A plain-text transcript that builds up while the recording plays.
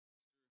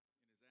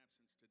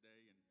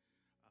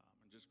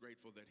just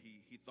grateful that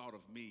he thought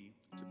of me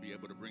to be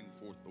able to bring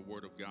forth the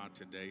word of God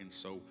today. And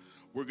so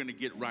we're going to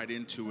get right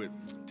into it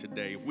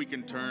today. If we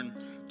can turn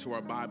to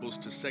our Bibles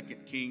to 2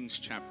 Kings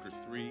chapter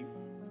 3.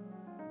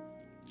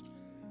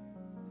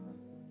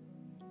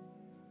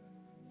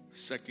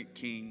 2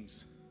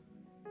 Kings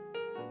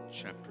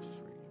chapter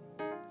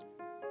 3.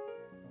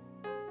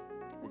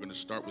 We're going to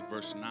start with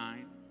verse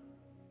 9.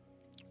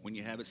 When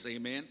you have it, say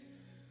amen.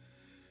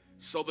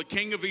 So the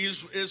king of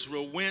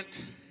Israel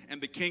went,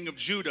 and the king of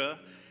Judah,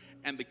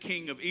 and the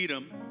king of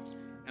Edom,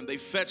 and they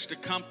fetched a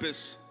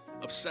compass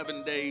of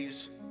 7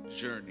 days'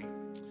 journey.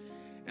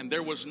 And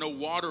there was no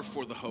water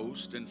for the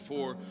host and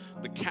for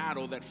the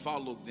cattle that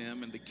followed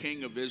them. And the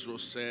king of Israel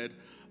said,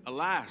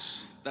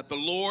 Alas, that the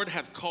Lord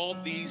hath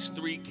called these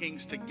three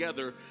kings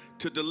together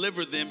to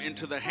deliver them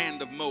into the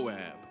hand of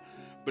Moab.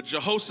 But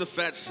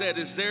Jehoshaphat said,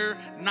 Is there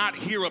not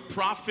here a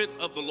prophet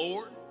of the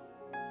Lord,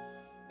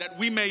 that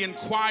we may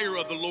inquire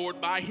of the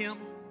Lord by him?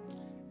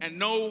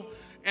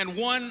 And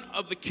one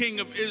of the king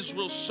of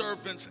Israel's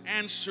servants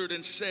answered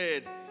and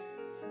said,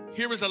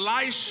 Here is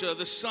Elisha,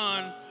 the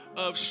son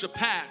of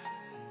Shaphat,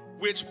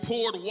 which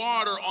poured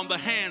water on the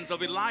hands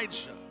of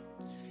Elijah.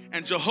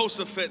 And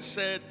Jehoshaphat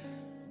said,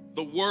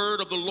 The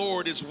word of the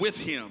Lord is with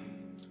him.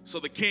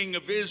 So the king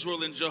of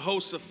Israel and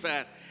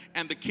Jehoshaphat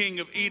and the king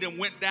of Edom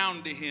went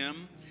down to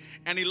him.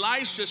 And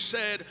Elisha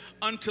said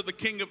unto the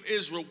king of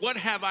Israel, What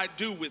have I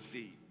do with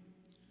thee?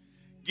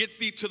 Get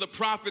thee to the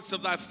prophets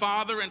of thy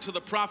father and to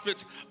the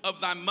prophets of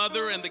thy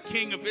mother. And the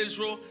king of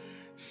Israel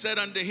said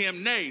unto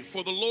him, Nay,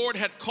 for the Lord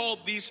hath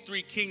called these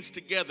three kings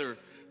together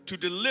to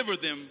deliver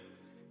them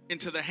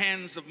into the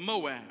hands of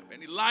Moab.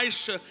 And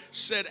Elisha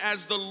said,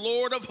 As the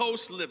Lord of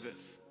hosts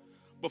liveth,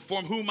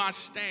 before whom I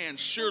stand,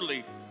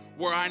 surely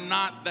were I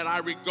not that I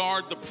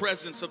regard the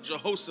presence of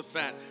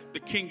Jehoshaphat,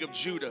 the king of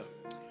Judah,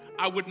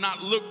 I would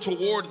not look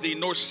toward thee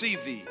nor see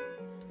thee.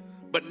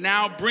 But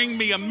now bring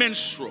me a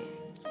minstrel.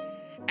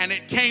 And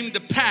it came to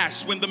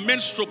pass when the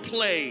minstrel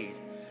played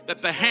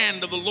that the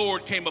hand of the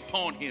Lord came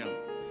upon him.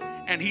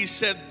 And he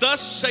said,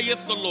 Thus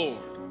saith the Lord,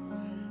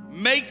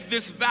 Make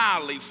this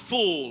valley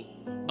full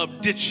of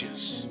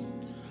ditches.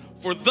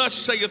 For thus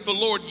saith the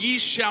Lord, Ye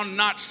shall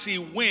not see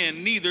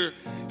wind, neither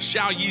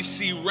shall ye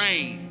see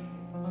rain.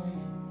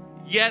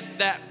 Yet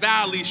that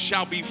valley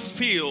shall be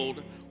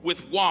filled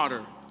with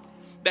water,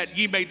 that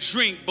ye may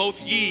drink,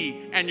 both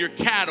ye and your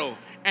cattle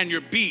and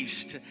your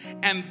beast.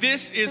 And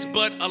this is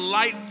but a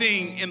light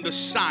thing in the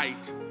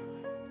sight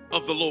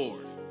of the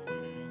Lord.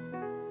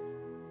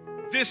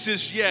 This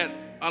is yet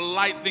a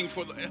light thing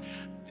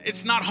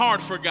it's not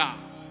hard for God.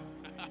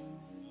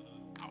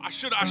 I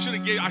should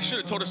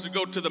have told us to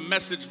go to the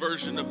Message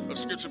version of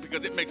Scripture,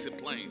 because it makes it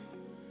plain.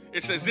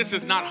 It says this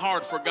is not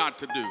hard for God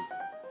to do.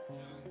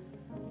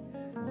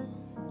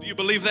 Do you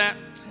believe that?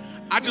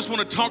 I just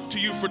want to talk to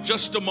you for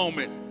just a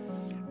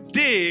moment.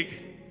 Dig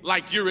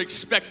like you're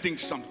expecting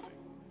something.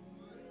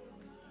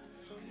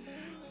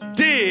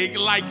 Dig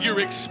like you're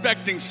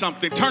expecting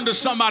something. Turn to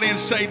somebody and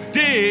say,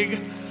 dig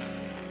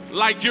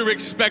like you're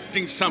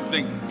expecting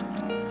something.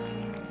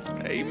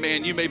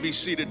 Amen. You may be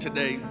seated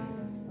today.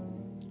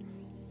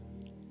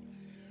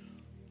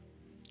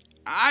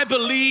 I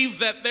believe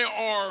that there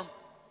are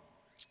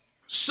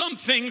some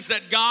things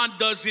that God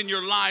does in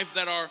your life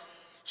that are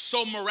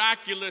so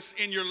miraculous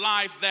in your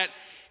life that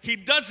he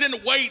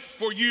doesn't wait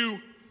for you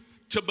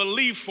to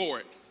believe for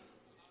it.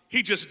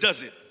 He just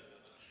does it.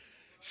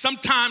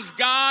 Sometimes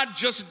God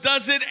just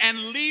does it and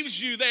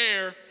leaves you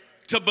there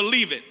to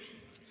believe it.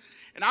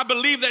 And I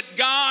believe that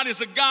God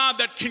is a God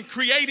that can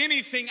create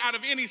anything out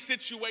of any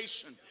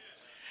situation,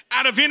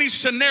 out of any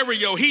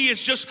scenario. He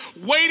is just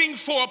waiting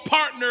for a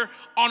partner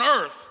on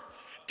earth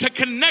to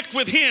connect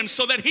with him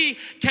so that he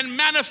can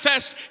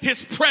manifest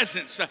his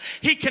presence.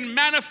 He can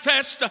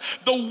manifest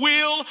the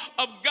will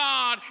of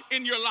God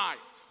in your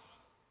life.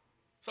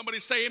 Somebody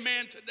say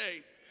amen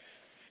today.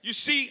 You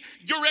see,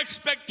 your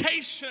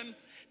expectation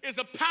is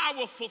a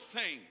powerful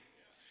thing,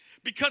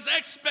 because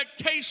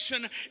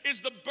expectation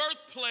is the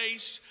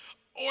birthplace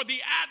or the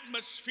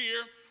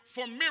atmosphere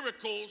for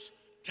miracles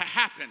to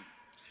happen.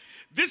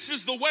 This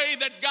is the way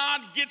that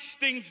God gets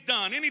things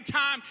done.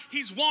 Anytime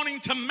he's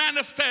wanting to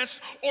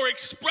manifest or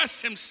express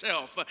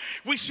himself,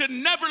 we should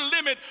never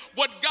limit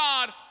what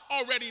God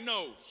already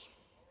knows.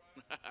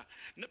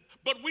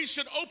 But we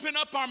should open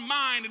up our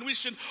mind and we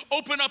should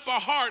open up our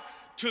heart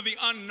to the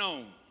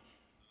unknown.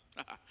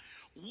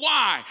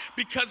 Why?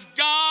 Because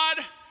God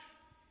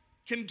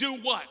can do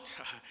what?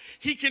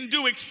 He can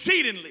do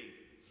exceedingly,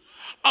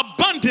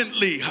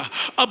 abundantly,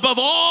 above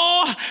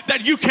all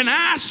that you can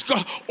ask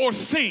or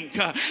think.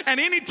 And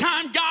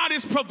anytime God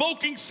is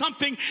provoking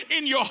something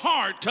in your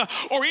heart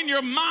or in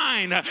your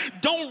mind,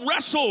 don't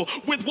wrestle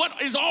with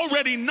what is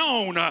already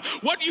known,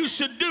 what you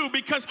should do,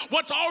 because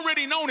what's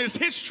already known is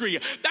history.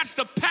 That's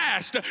the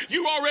past.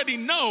 You already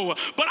know.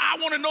 But I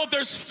want to know if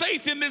there's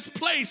faith in this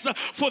place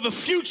for the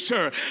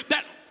future.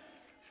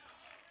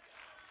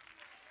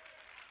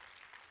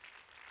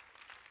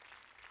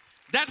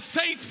 That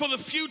faith for the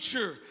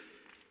future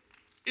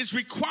is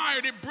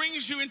required. It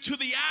brings you into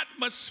the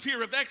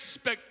atmosphere of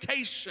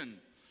expectation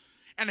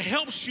and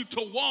helps you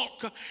to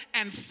walk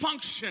and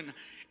function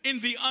in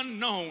the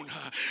unknown.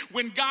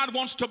 When God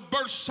wants to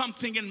birth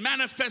something and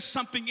manifest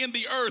something in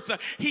the earth,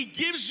 he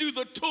gives you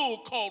the tool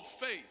called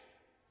faith.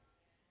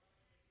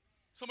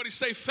 Somebody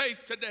say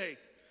faith today.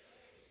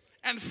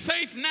 And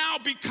faith now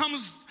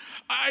becomes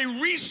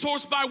a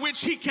resource by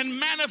which he can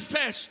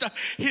manifest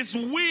his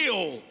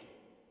will.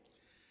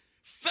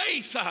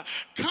 Faith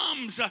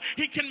comes,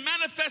 he can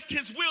manifest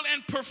his will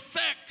and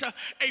perfect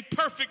a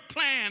perfect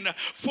plan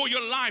for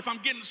your life. I'm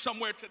getting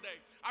somewhere today.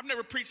 I've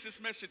never preached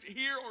this message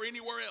here or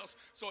anywhere else,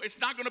 so it's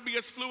not going to be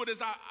as fluid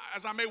as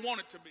I may want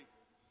it to be.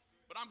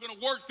 But I'm going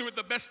to work through it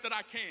the best that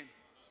I can.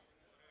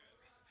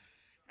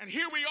 And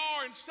here we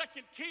are in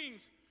 2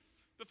 Kings,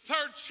 the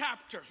 3rd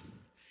chapter,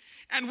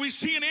 and we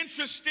see an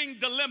interesting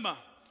dilemma.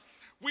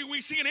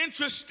 We see an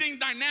interesting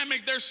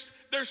dynamic.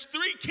 There's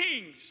 3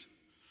 kings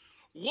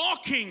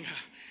walking,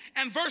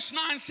 and verse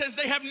 9 says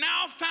they have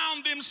now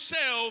found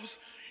themselves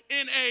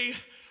in a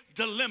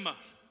dilemma.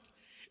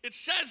 It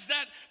says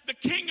that the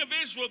king of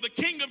Israel, the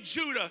king of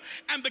Judah,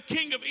 and the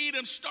king of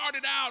Edom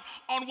started out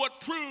on what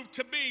proved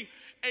to be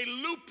a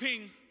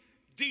looping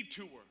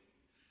detour.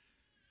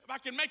 If I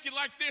can make it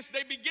like this,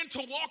 they begin to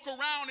walk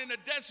around in a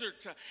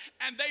desert,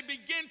 and they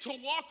begin to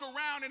walk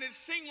around, and it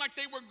seemed like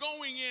they were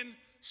going in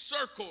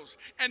circles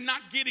and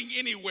not getting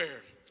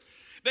anywhere.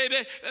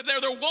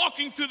 They're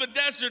walking through the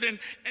desert, and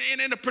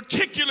in a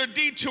particular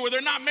detour,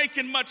 they're not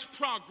making much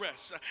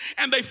progress.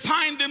 And they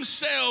find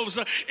themselves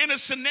in a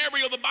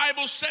scenario. The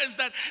Bible says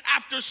that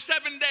after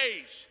 7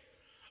 days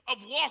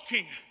of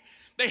walking,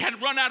 they had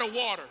run out of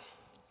water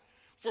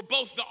for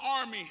both the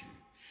army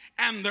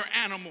and their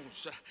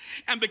animals.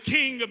 And the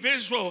king of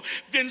Israel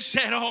then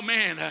said, oh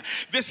man,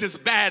 this is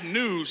bad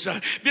news.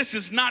 This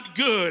is not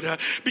good,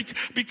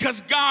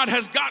 because God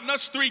has gotten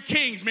us 3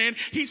 kings, man.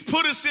 He's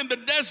put us in the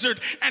desert,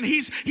 and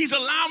he's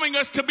allowing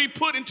us to be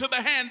put into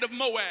the hand of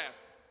Moab.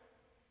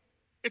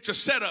 It's a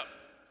setup.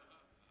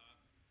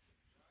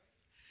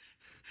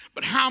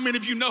 But how many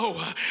of you know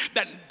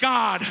that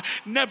God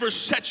never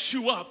sets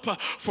you up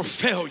for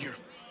failure?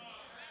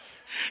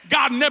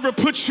 God never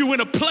puts you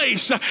in a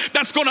place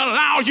that's going to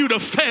allow you to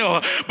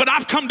fail. But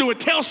I've come to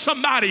tell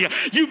somebody,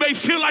 you may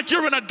feel like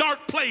you're in a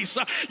dark place.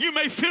 You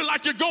may feel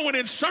like you're going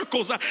in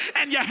circles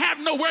and you have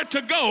nowhere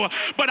to go.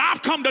 But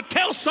I've come to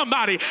tell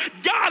somebody,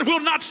 God will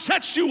not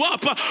set you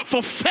up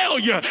for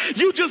failure.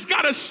 You just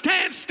got to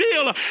stand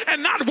still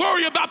and not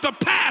worry about the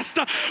past,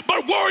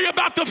 but worry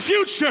about the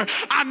future.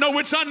 I know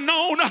it's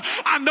unknown.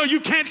 I know you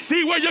can't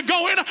see where you're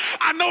going.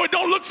 I know it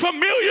don't look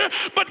familiar,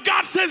 but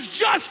God says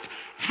just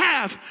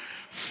have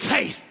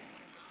faith.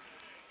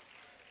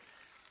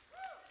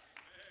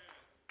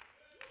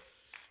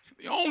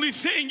 The only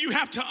thing you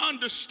have to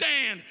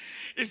understand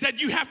is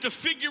that you have to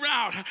figure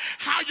out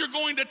how you're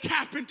going to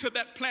tap into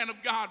that plan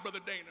of God, Brother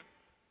Dana.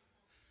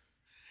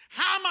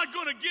 How am I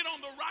going to get on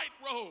the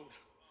right road?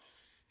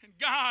 And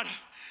God,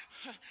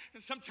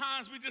 and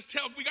sometimes we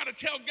got to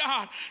tell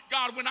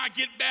God, when I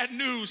get bad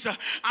news,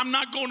 I'm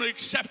not going to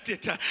accept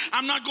it.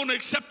 I'm not going to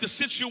accept the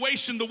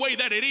situation the way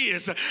that it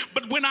is.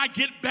 But when I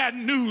get bad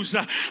news,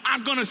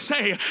 I'm going to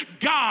say,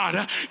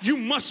 God, you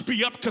must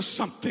be up to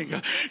something.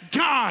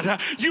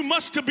 God, you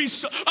must be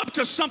up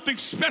to something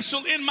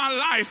special in my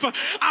life.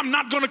 I'm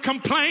not going to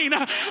complain.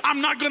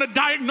 I'm not going to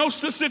diagnose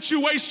the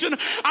situation.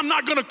 I'm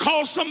not going to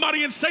call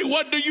somebody and say,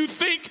 what do you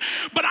think?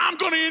 But I'm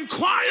going to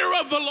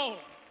inquire of the Lord.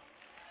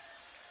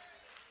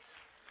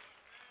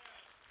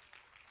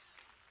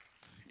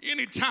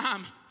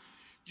 Anytime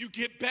you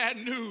get bad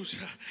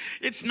news,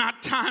 it's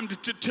not time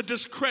to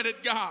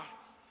discredit God,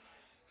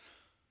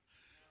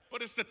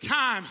 but it's the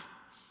time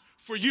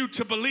for you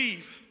to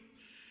believe.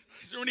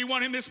 Is there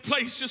anyone in this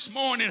place this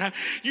morning,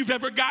 you've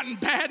ever gotten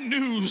bad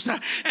news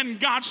and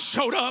God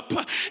showed up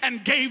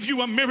and gave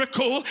you a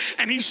miracle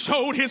and he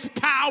showed his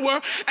power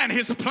and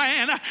his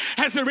plan?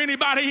 Has there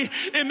anybody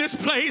in this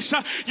place,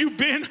 you've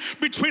been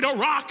between a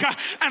rock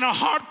and a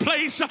hard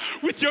place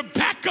with your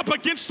back up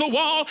against the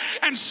wall,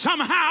 and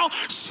somehow,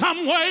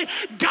 some way,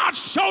 God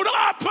showed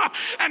up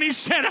and he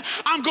said,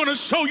 I'm going to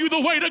show you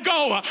the way to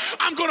go.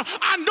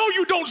 I know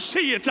you don't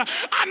see it.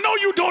 I know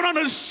you don't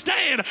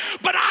understand,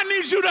 but I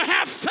need you to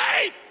have faith.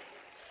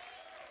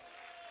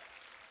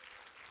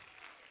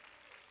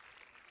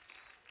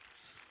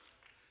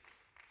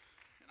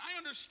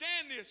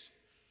 Understand this.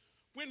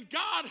 When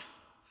God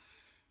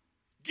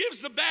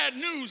gives the bad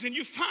news and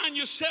you find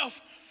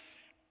yourself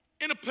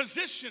in a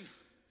position,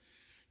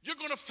 you're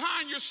going to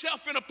find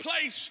yourself in a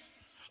place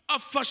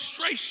of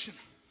frustration.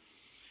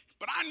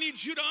 But I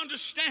need you to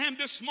understand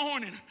this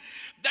morning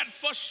that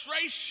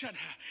frustration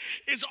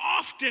is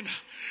often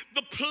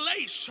the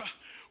place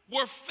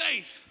where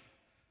faith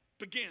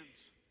begins.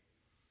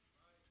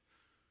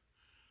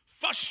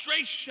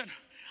 Frustration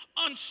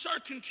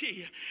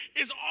Uncertainty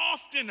is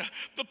often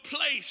the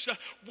place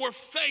where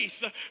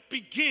faith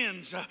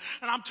begins. And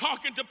I'm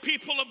talking to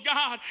people of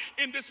God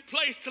in this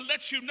place to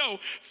let you know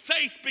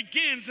faith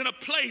begins in a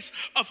place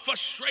of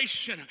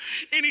frustration.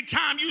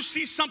 Anytime you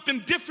see something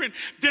different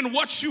than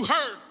what you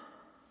heard,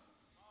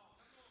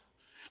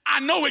 I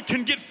know it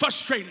can get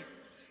frustrating.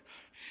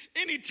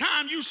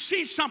 Anytime you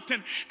see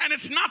something and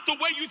it's not the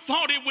way you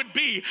thought it would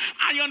be,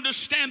 I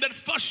understand that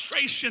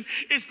frustration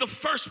is the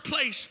first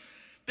place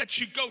that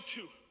you go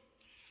to.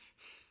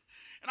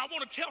 And I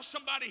want to tell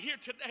somebody here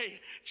today,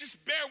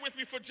 just bear with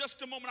me for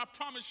just a moment. I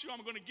promise you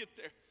I'm going to get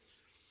there.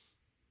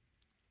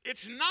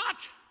 It's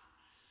not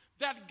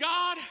that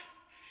God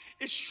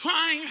is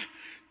trying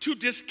to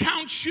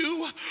discount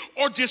you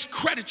or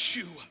discredit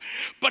you,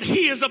 but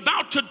he is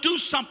about to do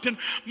something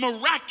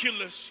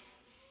miraculous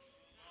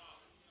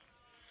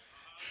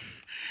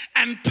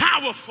and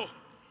powerful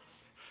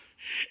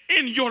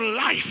in your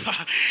life.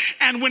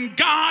 And when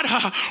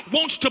God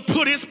wants to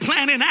put his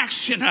plan in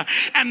action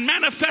and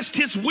manifest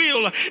his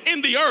will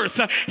in the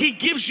earth, he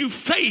gives you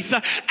faith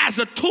as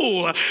a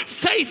tool.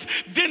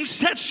 Faith then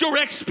sets your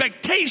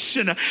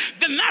expectation.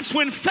 Then that's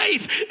when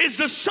faith is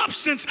the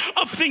substance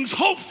of things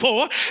hoped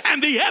for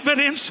and the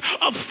evidence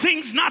of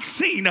things not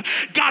seen.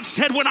 God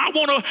said, when I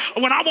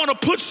want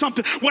to put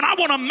something, when I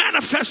want to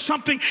manifest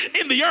something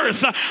in the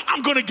earth,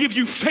 I'm going to give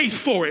you faith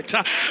for it.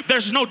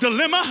 There's no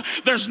dilemma,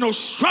 there's no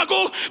struggle,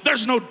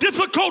 there's no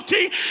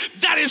difficulty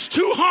that is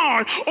too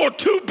hard or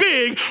too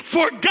big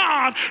for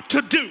God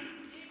to do.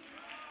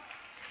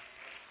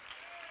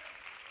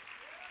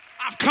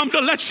 I've come to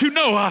let you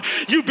know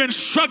you've been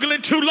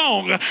struggling too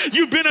long.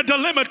 You've been a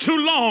dilemma too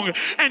long.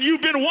 And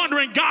you've been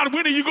wondering, God,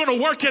 when are you going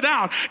to work it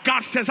out?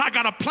 God says, I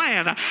got a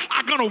plan.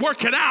 I'm going to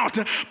work it out.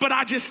 But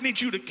I just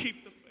need you to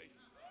keep the faith.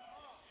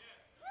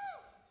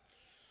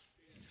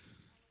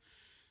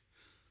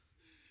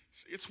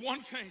 See, it's one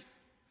thing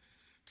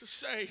to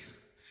say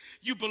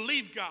you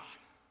believe God.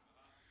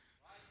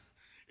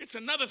 It's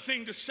another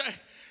thing to say,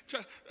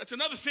 it's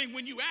another thing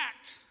when you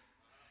act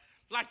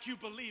like you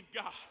believe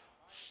God.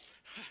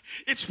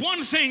 It's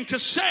one thing to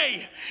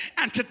say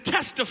and to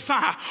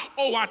testify,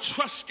 oh, I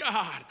trust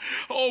God.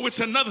 Oh,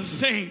 it's another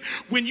thing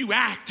when you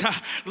act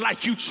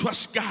like you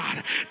trust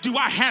God. Do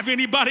I have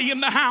anybody in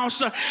the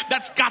house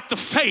that's got the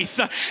faith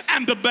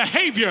and the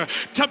behavior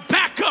to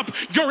back up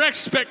your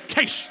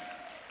expectation?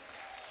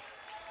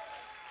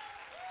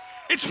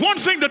 It's one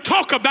thing to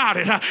talk about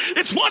it.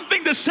 It's one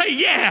thing to say,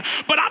 yeah,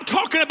 but I'm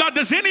talking about,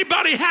 does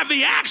anybody have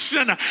the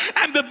action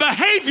and the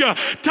behavior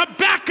to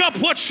back up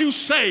what you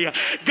say?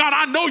 God,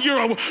 I know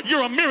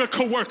you're a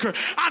miracle worker.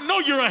 I know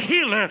you're a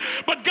healer.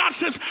 But God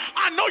says,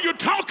 I know you're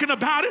talking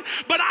about it,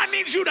 but I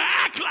need you to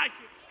act like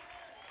it.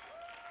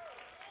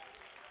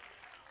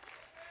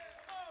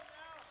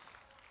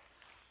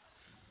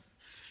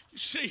 You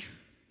see,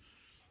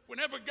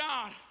 whenever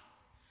God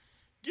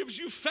gives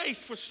you faith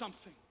for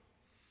something,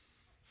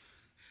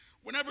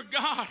 whenever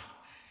God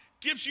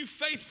gives you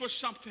faith for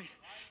something,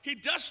 he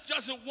just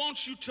doesn't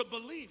want you to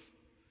believe.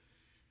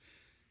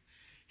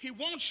 He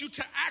wants you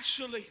to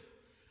actually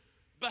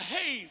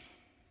behave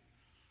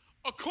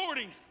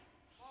according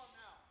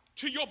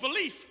to your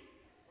belief.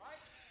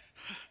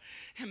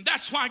 And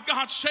that's why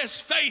God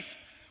says faith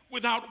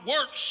without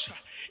works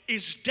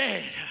is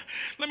dead.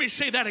 Let me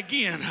say that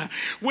again.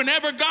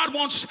 Whenever God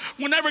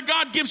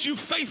gives you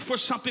faith for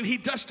something, he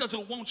just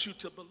doesn't want you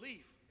to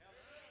believe.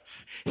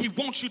 He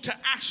wants you to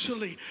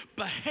actually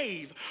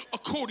behave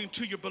according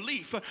to your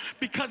belief,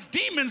 because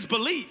demons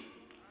believe.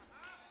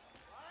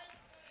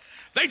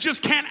 They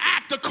just can't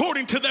act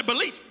according to their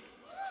belief.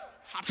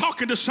 I'm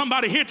talking to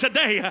somebody here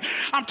today.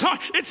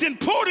 It's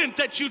important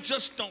that you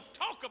just don't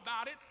talk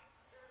about it.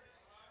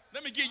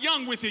 Let me get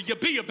young with you. You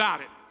be about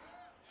it.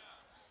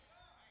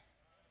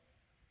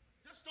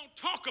 Just don't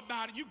talk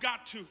about it. You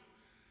got to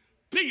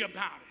be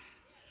about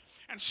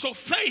it. And so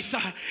faith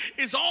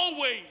is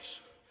always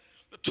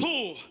the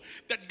tool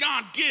that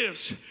God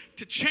gives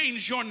to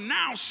change your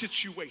now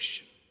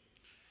situation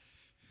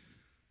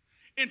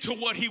into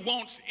what he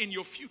wants in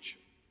your future.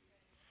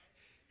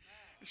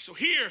 And so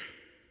here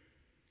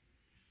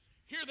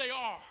they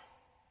are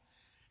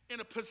in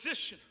a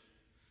position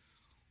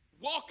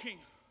walking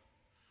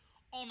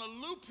on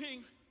a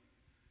looping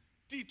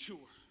detour.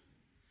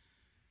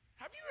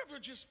 Have you ever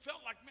just felt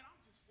like, man, I'm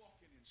just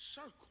walking in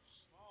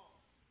circles?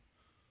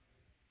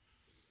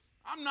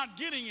 I'm not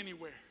getting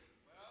anywhere.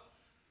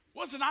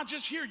 Wasn't I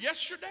just here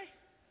yesterday?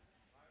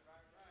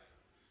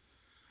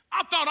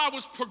 I thought I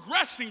was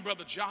progressing,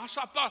 Brother Josh.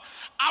 I thought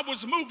I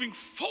was moving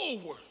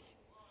forward.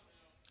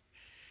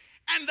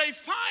 And they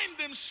find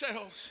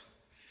themselves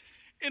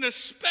in a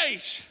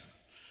space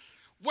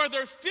where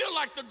they feel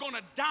like they're going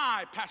to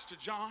die, Pastor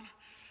John.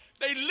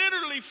 They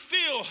literally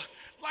feel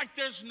like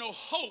there's no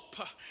hope,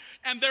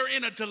 and they're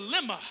in a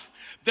dilemma.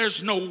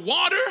 There's no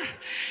water,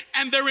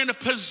 and they're in a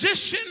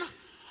position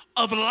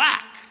of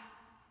lack.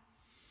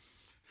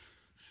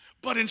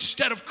 But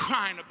instead of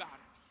crying about it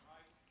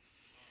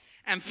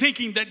and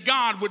thinking that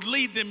God would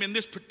lead them in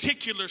this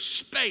particular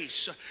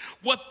space,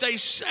 what they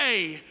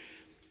say,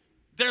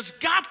 There's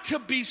got to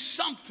be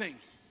something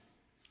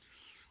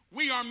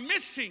we are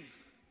missing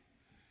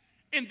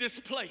in this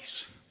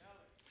place.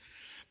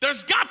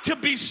 There's got to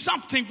be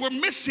something we're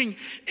missing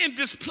in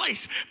this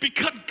place,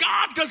 because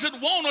God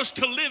doesn't want us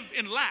to live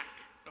in lack.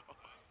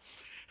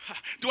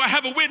 Do I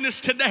have a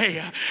witness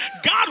today?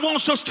 God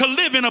wants us to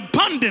live in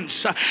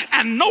abundance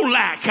and no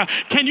lack.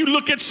 Can you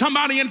look at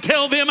somebody and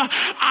tell them,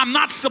 I'm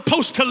not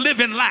supposed to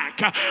live in lack,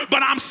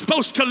 but I'm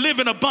supposed to live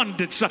in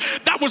abundance?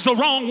 That was the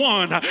wrong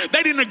one.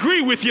 They didn't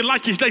agree with you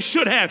like they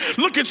should have.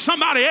 Look at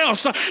somebody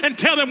else and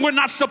tell them, we're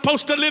not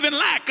supposed to live in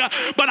lack,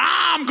 but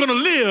I'm going to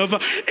live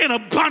in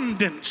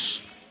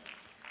abundance.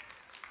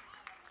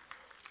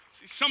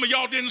 See, some of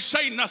y'all didn't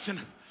say nothing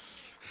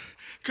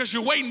because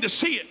you're waiting to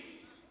see it.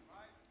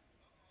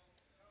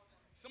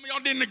 Some of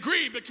y'all didn't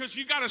agree because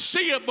you got to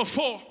see it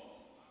before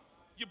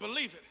you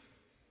believe it.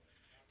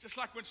 Just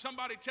like when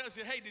somebody tells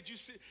you, hey,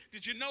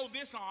 did you know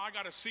this? Oh, I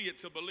got to see it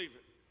to believe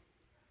it.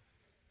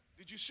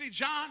 Did you see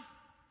John?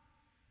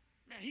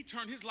 Man, he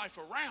turned his life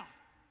around.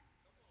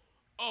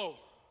 Oh,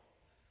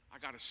 I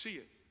got to see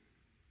it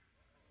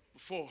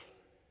before.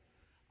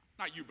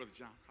 Not you, Brother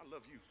John. I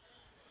love you.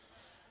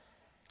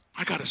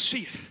 I got to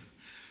see it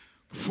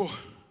before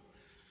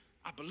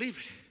I believe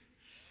it.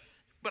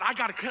 But I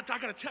got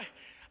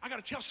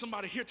to tell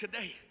somebody here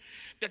today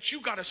that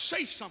you got to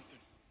say something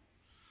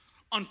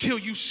until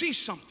you see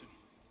something.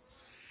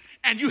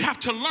 And you have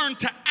to learn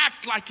to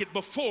act like it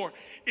before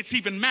it's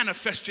even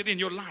manifested in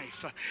your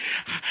life.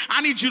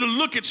 I need you to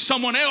look at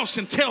someone else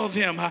and tell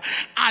them,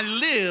 I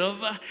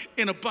live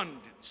in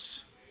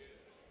abundance.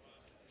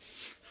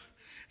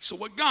 So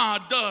what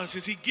God does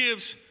is he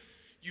gives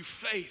you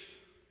faith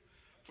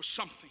for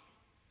something.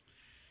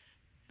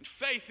 And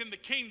faith in the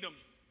kingdom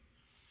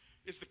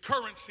is the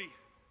currency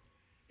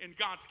in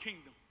God's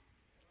kingdom.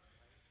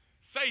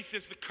 Faith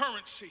is the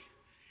currency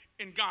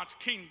in God's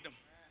kingdom.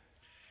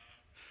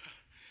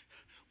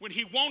 When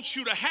he wants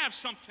you to have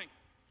something,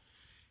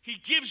 he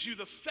gives you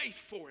the faith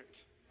for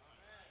it.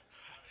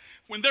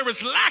 When there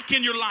is lack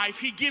in your life,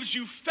 he gives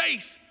you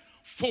faith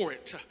for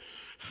it.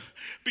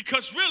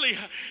 Because really,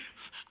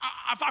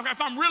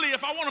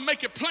 if I want to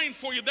make it plain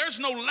for you, there's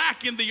no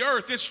lack in the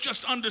earth. It's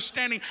just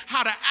understanding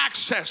how to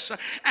access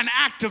and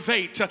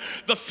activate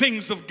the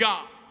things of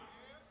God.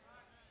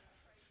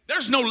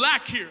 There's no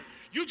lack here.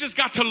 You just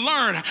got to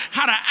learn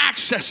how to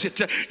access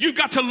it. You've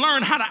got to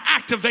learn how to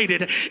activate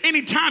it.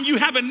 Anytime you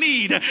have a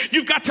need,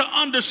 you've got to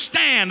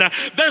understand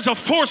there's a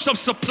force of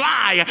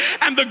supply.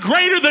 And the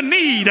greater the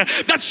need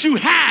that you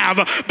have,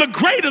 the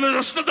greater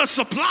the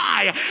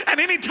supply. And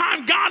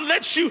anytime God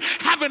lets you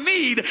have a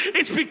need,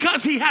 it's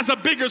because he has a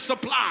bigger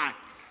supply.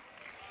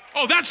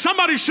 Oh, that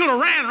somebody should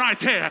have ran right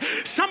there.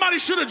 Somebody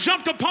should have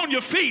jumped upon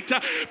your feet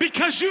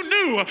because you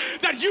knew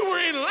that you were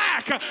in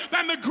lack.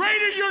 And the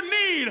greater your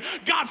need,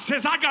 God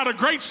says, I got a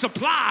great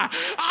supply.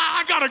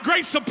 I got a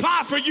great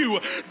supply for you.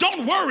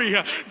 Don't worry.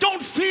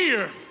 Don't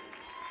fear.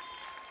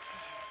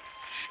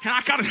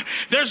 And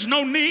there's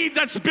no need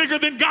that's bigger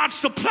than God's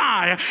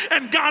supply.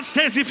 And God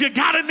says, if you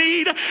got a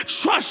need,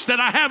 trust that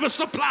I have a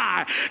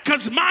supply.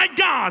 Because my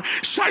God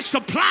shall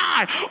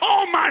supply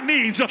all my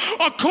needs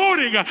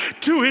according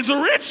to his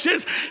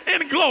riches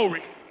in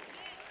glory.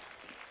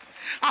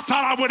 I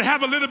thought I would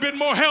have a little bit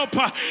more help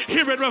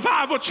here at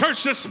Revival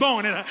Church this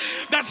morning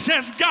that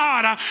says,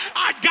 God,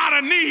 I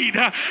got a need.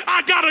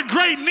 I got a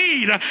great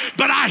need.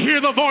 But I hear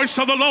the voice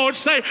of the Lord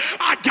say,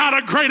 I got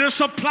a greater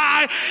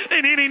supply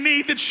in any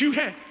need that you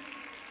have.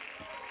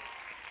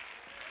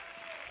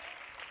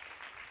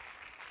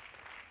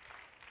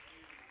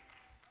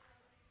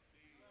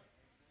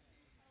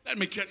 Let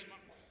me catch my breath.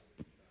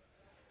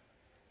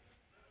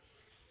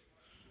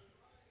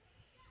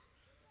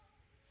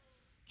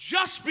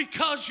 Just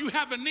because you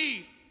have a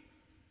need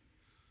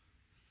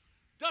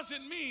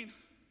doesn't mean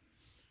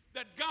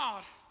that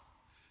God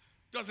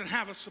doesn't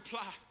have a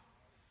supply.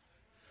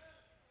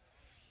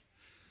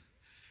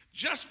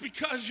 Just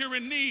because you're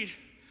in need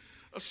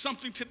of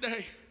something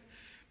today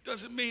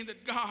doesn't mean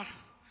that God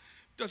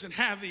doesn't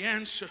have the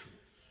answer.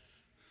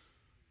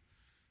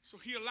 So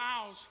he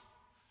allows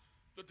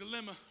the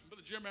dilemma.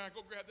 Brother Jeremiah,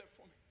 go grab that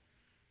for me.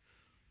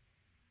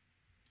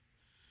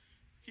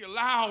 He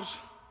allows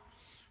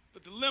the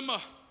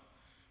dilemma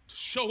to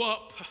show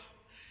up,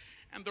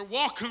 and they're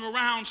walking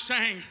around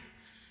saying,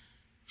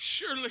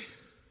 surely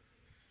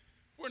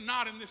we're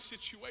not in this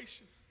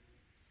situation.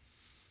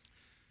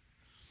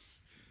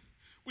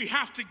 We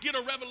have to get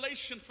a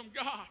revelation from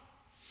God.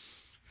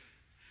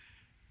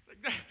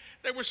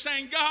 They were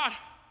saying, God,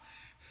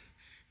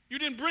 you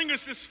didn't bring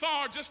us this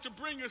far just to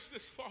bring us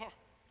this far.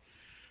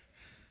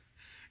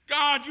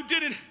 God, you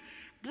didn't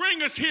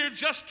bring us here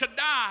just to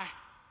die.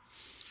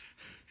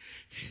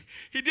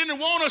 He didn't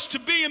want us to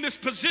be in this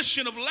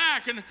position of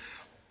lack. And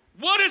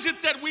what is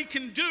it that we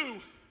can do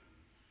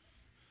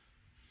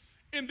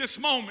in this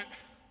moment?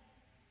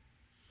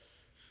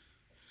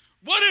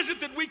 What is it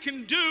that we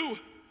can do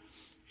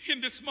in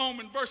this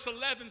moment? Verse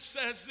 11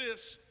 says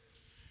this,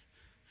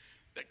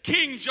 that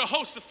King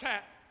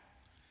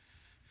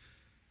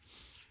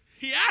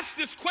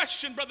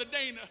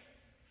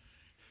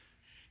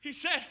He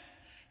said,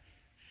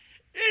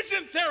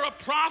 isn't there a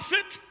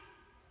prophet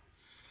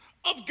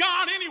of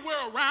God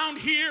anywhere around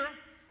here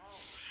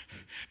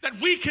that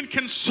we can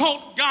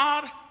consult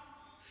God?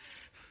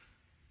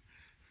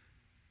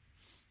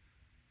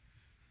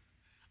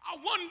 I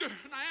wonder,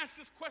 and I ask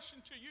this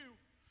question to you,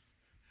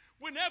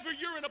 whenever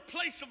you're in a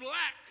place of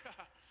lack,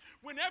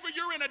 whenever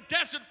you're in a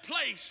desert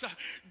place,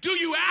 do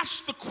you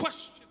ask the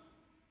question,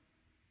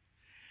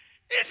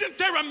 isn't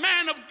there a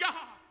man of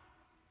God?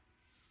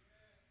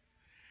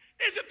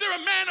 Isn't there a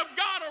man of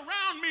God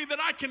around me that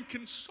I can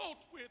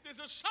consult with? Is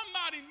there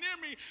somebody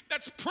near me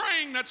that's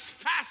praying, that's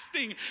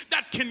fasting,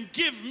 that can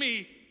give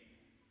me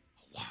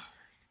a word?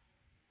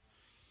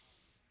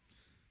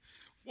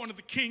 One of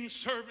the king's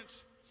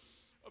servants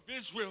of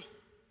Israel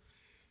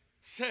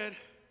said,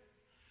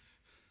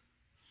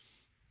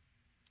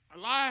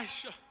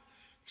 Elisha,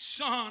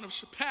 son of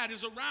Shaphat,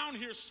 is around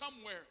here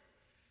somewhere.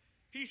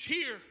 He's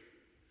here.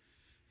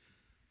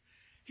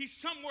 He's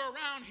somewhere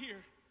around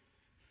here.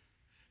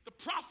 The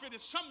prophet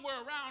is somewhere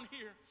around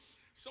here.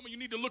 Some of you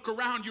need to look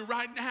around you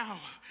right now.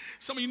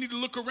 Some of you need to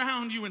look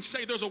around you and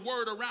say, there's a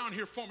word around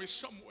here for me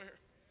somewhere.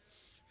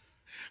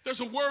 There's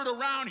a word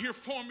around here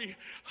for me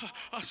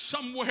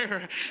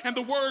somewhere. And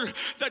the word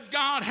that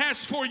God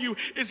has for you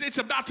is it's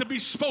about to be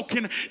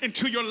spoken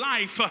into your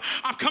life.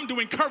 I've come to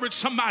encourage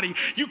somebody.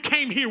 You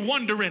came here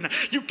wondering.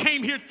 You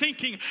came here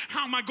thinking,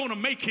 how am I going to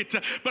make it?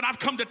 But I've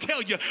come to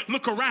tell you,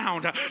 look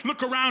around.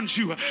 Look around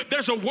you.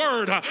 There's a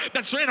word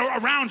that's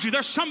around you.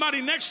 There's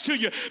somebody next to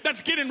you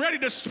that's getting ready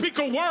to speak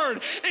a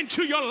word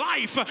into your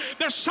life.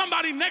 There's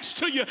somebody next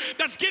to you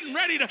that's getting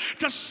ready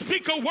to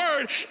speak a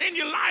word in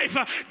your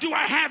life. Do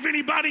I have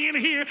anybody in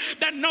here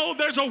that know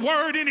there's a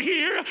word in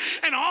here?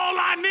 And all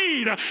I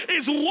need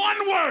is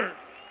one word.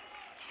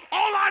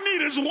 All I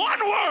need is one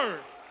word.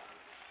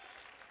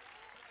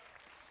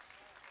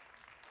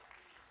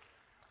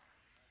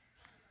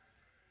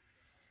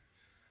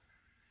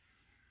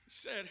 He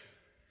said,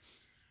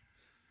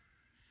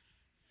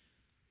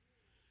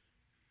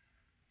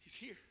 he's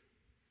here.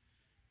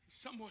 He's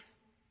somewhere.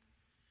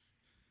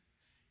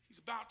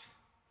 He's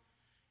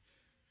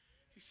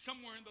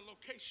somewhere in the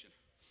location.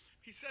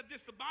 He said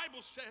this, the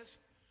Bible says,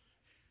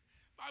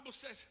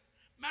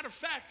 matter of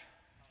fact,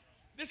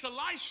 this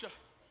Elisha,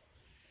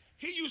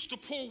 he used to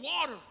pour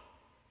water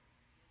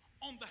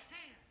on the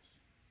hands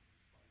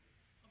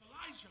of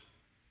Elijah.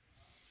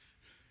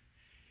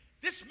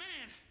 This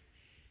man,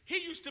 he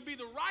used to be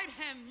the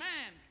right-hand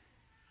man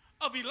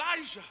of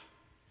Elijah.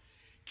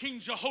 King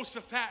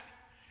Jehoshaphat,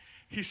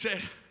 he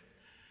said,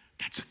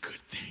 that's a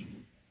good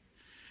thing.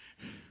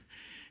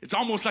 It's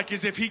almost like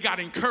as if he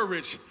got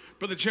encouraged.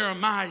 Brother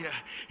Jeremiah,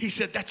 he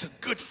said, that's a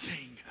good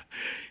thing.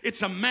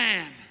 It's a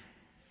man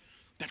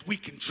that we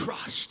can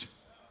trust.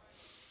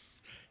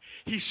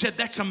 He said,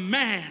 that's a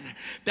man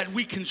that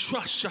we can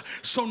trust.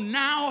 So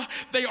now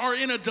they are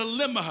in a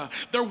dilemma.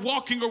 They're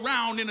walking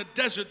around in a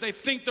desert. They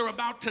think they're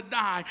about to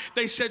die.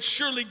 They said,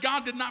 surely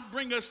God did not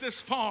bring us this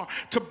far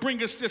to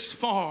bring us this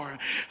far.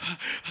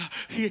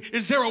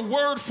 Is there a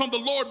word from the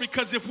Lord?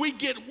 Because if we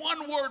get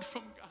one word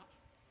from God,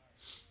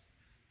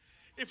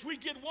 if we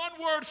get one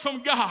word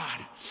from God,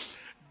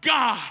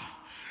 God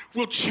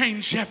will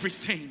change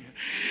everything.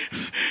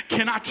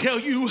 Can I tell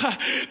you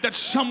that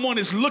someone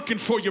is looking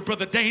for you,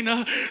 Brother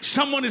Dana?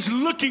 Someone is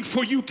looking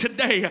for you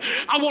today.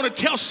 I want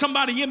to tell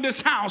somebody in this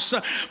house,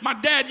 my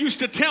dad used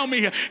to tell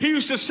me, he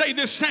used to say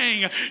this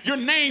saying, your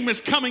name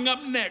is coming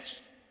up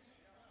next.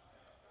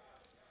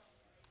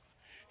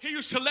 He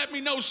used to let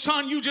me know,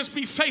 son, you just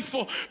be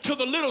faithful to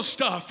the little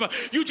stuff.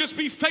 You just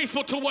be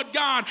faithful to what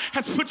God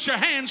has put your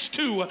hands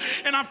to.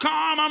 And I'm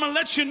going to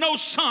let you know,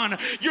 son,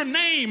 your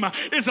name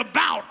is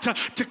about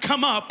to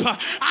come up.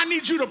 I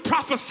need you to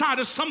prophesy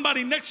to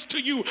somebody next to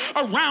you,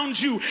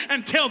 around you,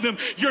 and tell them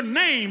your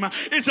name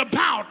is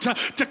about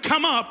to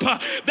come up.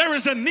 There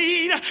is a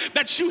need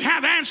that you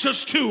have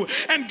answers to.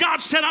 And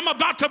God said, I'm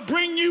about to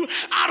bring you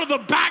out of the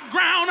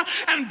background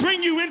and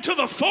bring you into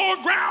the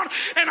foreground.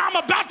 And I'm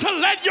about to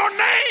let your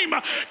name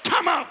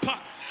come up.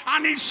 I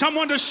need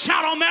someone to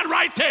shout on that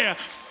right there.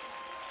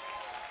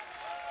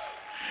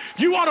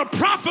 You ought to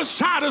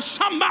prophesy to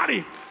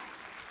somebody.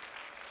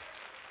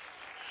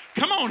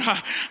 Come on,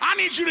 I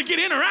need you to get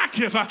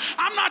interactive.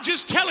 I'm not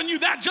just telling you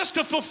that just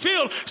to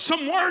fulfill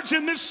some words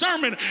in this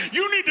sermon.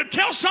 You need to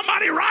tell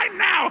somebody right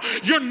now,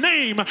 your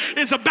name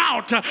is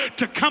about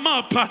to come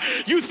up.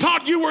 You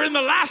thought you were in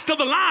the last of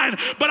the line,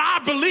 but I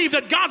believe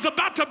that God's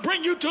about to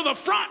bring you to the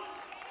front.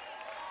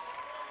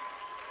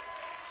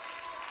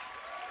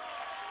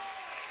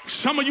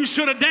 Some of you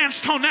should have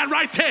danced on that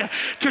right there,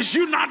 because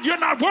you're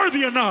not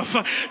worthy enough.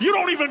 You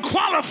don't even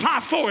qualify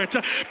for it.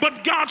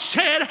 But God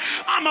said,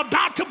 I'm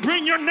about to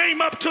bring your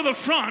name up to the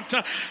front.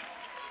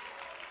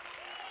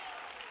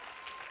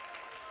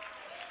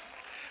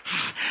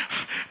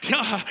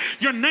 Tell her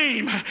your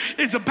name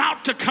is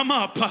about to come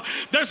up.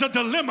 There's a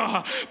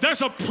dilemma.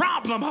 There's a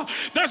problem.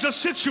 There's a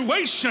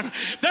situation.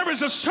 There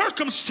is a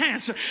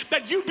circumstance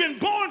that you've been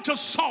born to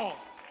solve.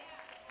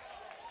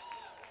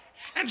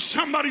 And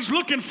somebody's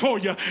looking for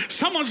you.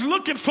 Someone's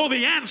looking for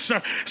the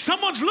answer.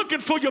 Someone's looking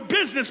for your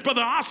business,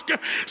 Brother Oscar.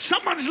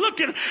 Someone's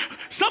looking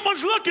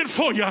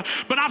for you.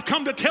 But I've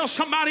come to tell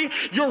somebody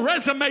your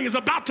resume is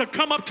about to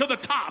come up to the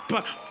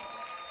top.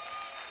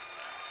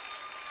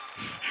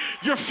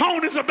 Your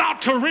phone is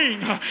about to ring.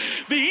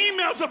 The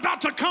email's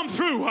about to come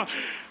through.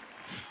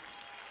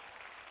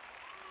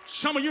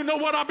 Some of you know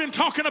what I've been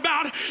talking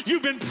about.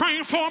 You've been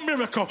praying for a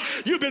miracle.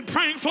 You've been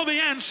praying for the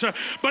answer.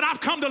 But I've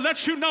come to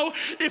let you know,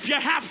 if you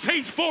have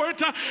faith for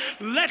it,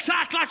 let's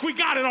act like we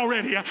got it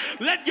already.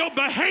 Let your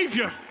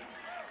behavior.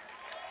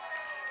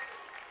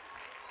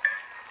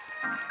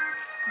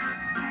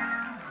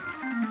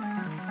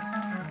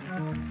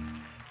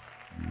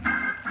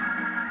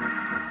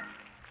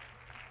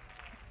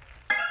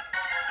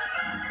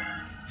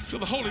 Feel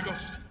the Holy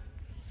Ghost.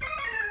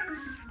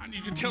 I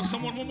need you to tell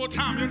someone one more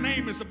time, your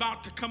name is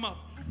about to come up.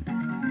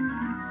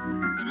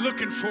 They're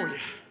looking for you.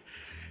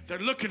 They're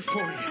looking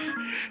for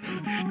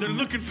you. They're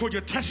looking for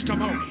your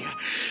testimony.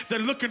 They're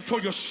looking for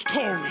your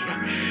story.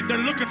 They're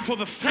looking for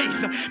the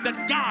faith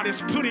that God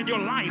has put in your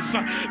life.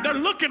 They're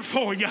looking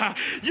for you.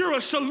 You're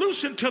a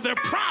solution to their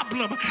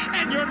problem,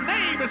 and your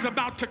name is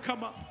about to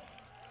come up.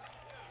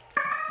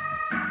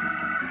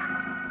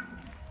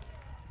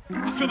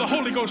 I feel the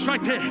Holy Ghost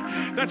right there.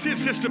 That's it,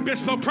 Sister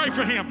Bispo. Pray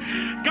for him.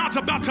 God's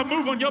about to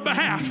move on your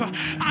behalf.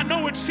 I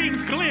know it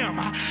seems glim.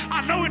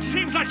 I know it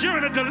seems like you're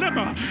in a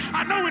dilemma.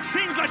 I know it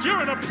seems like you're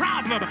in a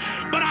problem.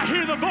 But I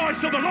hear the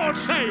voice of the Lord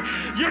say,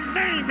 your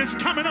name is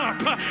coming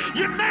up.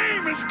 Your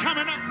name is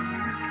coming up.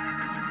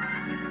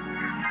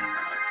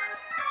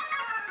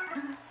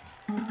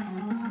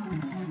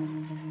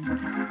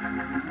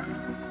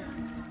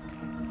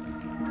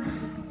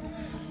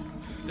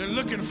 They're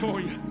looking for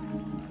you.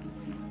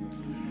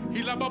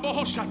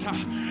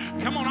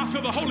 Come on, I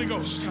feel the Holy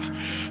Ghost.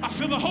 I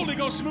feel the Holy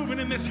Ghost moving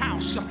in this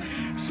house.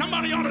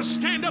 Somebody ought to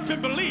stand up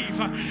and believe.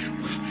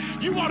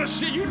 You ought to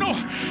see, you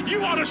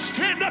ought to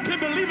stand up and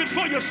believe it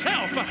for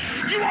yourself.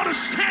 You ought to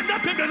stand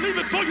up and believe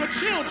it for your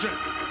children.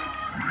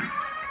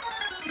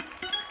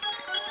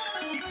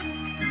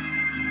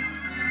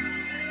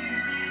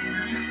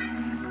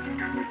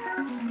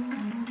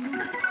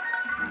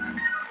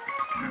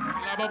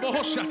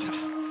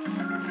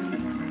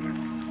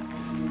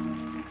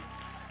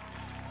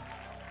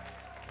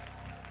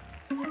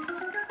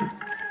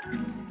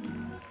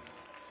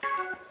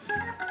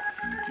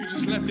 You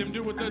just let them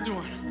do what they're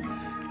doing.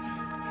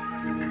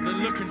 They're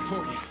looking for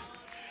you.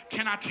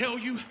 Can I tell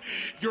you,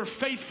 your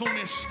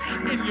faithfulness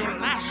in your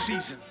last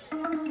season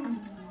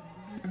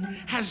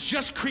has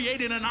just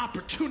created an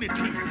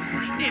opportunity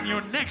in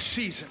your next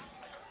season.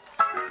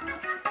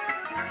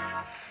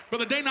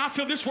 Brother Dana, I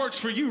feel this works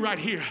for you right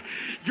here.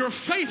 Your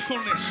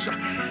faithfulness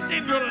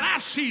in your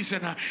last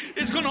season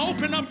is going to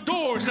open up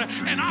doors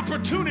and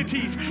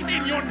opportunities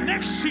in your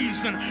next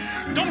season.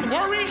 Don't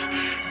worry.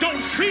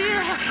 Don't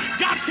fear.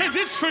 God says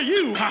it's for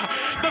you.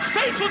 The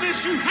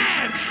faithfulness you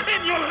had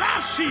in your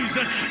last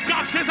season,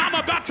 God says, I'm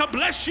about to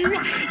bless you.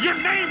 Your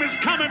name is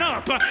coming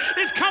up.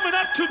 It's coming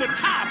up to the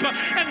top.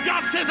 And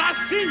God says, I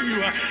see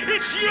you.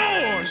 It's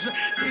yours.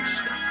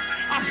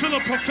 I feel a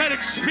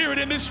prophetic spirit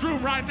in this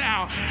room right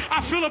now. I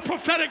feel a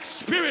prophetic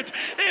spirit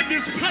in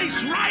this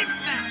place right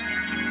now.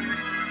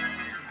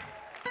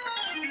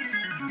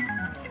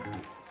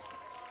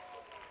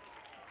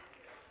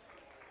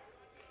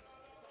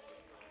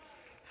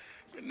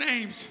 Your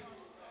name's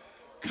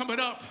coming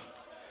up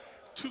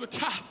to the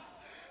top.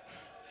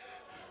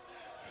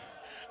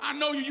 I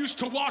know you used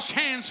to wash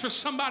hands for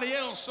somebody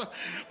else,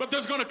 but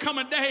there's going to come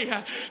a day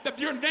that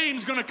your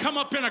name's going to come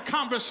up in a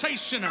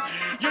conversation.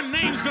 Your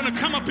name's going to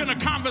come up in a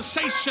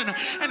conversation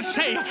and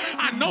say,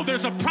 I know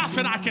there's a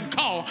prophet I can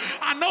call.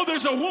 I know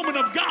there's a woman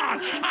of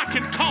God I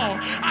can call.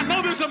 I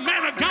know there's a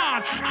man of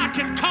God I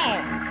can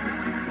call.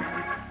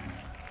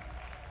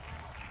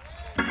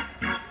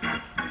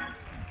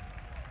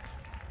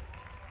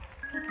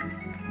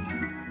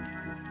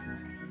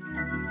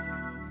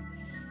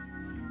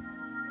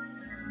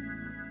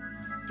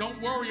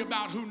 Don't worry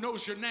about who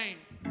knows your name.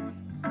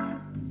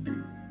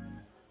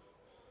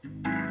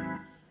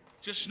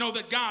 Just know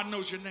that God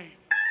knows your name.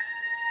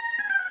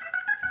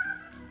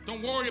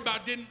 Don't worry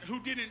about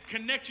who didn't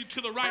connect you to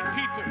the right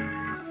people.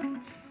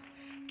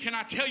 Can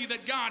I tell you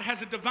that God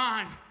has a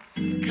divine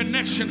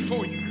connection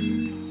for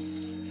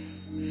you?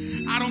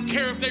 I don't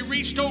care if they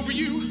reached over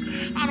you.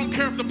 I don't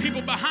care if the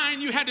people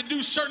behind you had to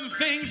do certain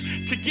things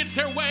to get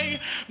their way.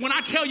 When I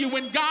tell you,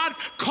 when God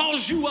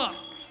calls you up,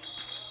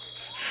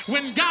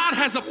 when God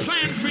has a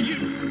plan for you,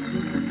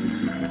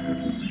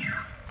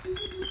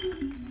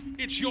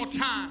 it's your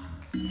time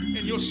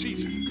and your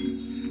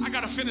season. I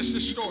got to finish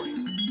this story.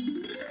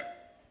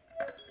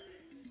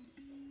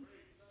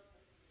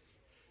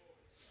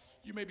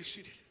 You may be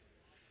seated.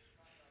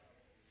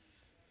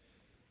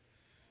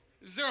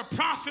 Is there a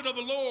prophet of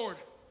the Lord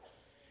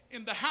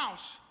in the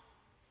house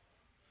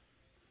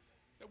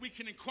that we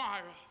can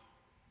inquire of?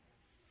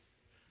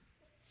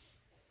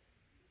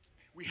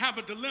 We have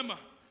a dilemma.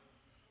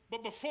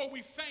 But before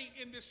we faint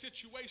in this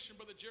situation,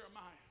 Brother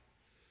Jeremiah,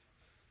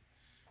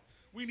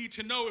 We need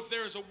to know if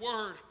there is a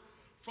word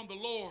from the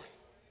Lord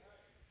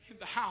in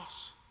the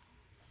house.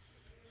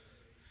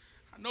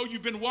 I know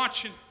you've been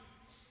watching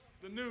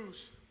the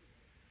news.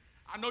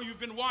 I know you've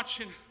been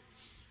watching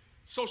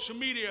social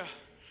media,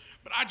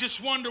 but I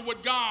just wonder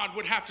what God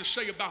would have to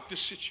say about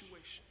this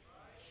situation.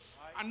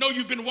 I know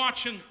you've been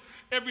watching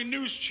every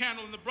news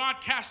channel, and the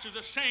broadcasters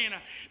are saying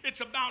it's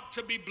about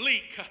to be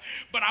bleak.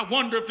 But I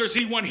wonder if there's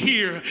anyone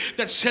here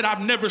that said,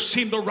 I've never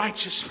seen the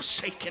righteous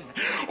forsaken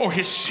or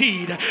his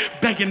seed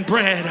begging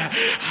bread.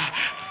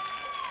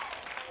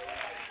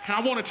 And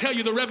I want to tell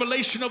you, the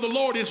revelation of the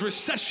Lord is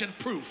recession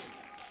proof.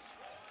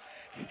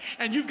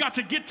 And you've got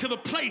to get to the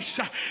place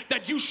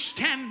that you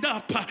stand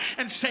up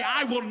and say,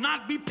 I will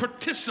not be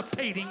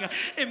participating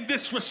in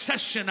this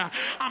recession.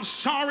 I'm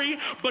sorry,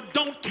 but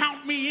don't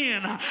count me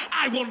in.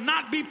 I will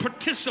not be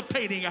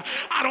participating.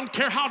 I don't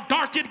care how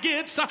dark it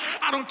gets.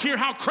 I don't care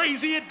how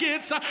crazy it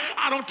gets.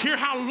 I don't care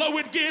how low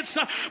it gets.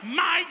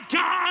 My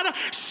God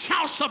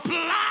shall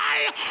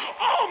supply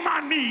all my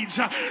needs.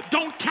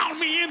 Don't count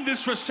me in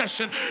this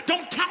recession.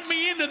 Don't count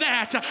me into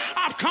that.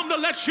 I've come to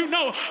let you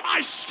know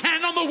I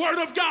stand on the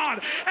word of God.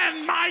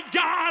 And my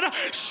God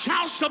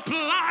shall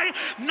supply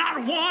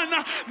not one,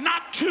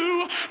 not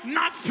two,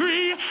 not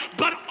three,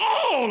 but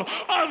all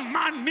of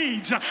my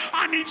needs.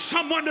 I need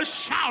someone to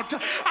shout.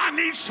 I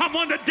need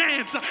someone to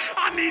dance.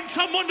 I need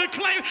someone to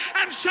claim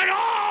and say,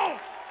 oh!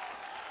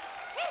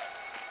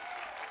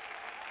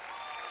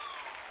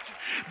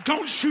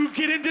 Don't you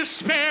get in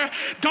despair.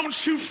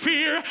 Don't you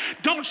fear.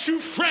 Don't you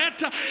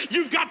fret.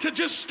 You've got to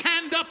just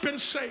stand up and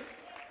say,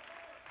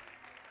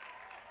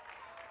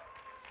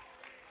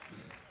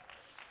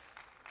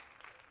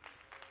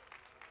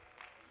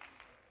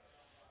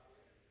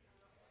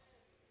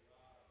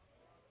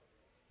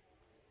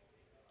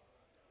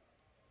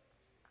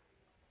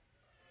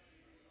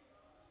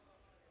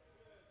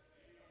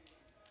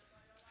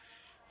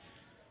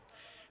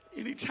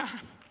 anytime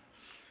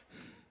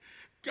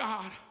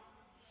God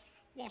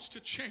wants to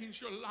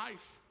change your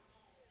life,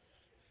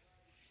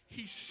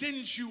 he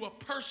sends you a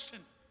person.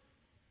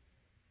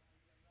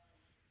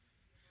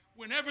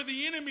 Whenever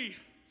the enemy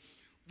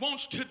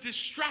wants to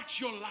distract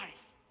your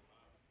life,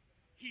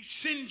 he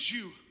sends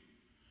you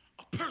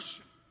a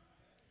person.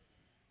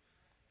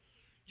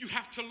 You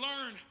have to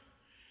learn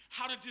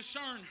how to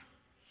discern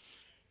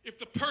if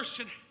the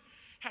person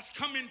has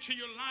come into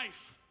your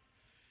life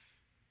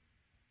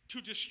to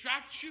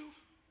distract you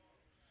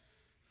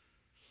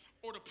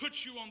or to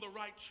put you on the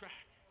right track.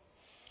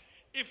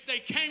 If they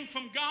came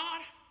from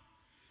God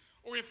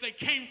or if they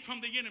came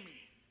from the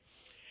enemy.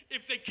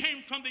 If they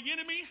came from the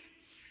enemy,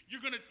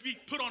 you're going to be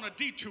put on a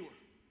detour.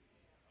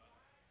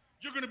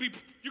 You're going to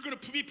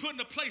be put in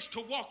a place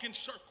to walk in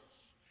circles.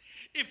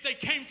 If they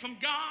came from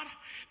God,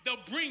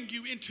 they'll bring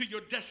you into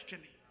your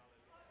destiny.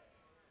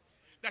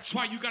 That's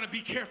why you got to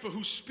be careful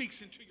who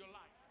speaks into your life.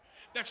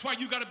 That's why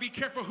you got to be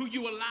careful who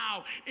you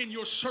allow in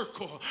your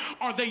circle.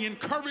 Are they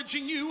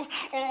encouraging you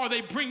or are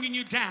they bringing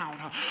you down?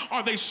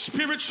 Are they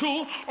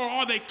spiritual or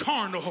are they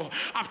carnal?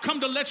 I've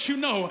come to let you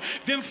know,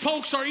 them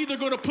folks are either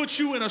going to put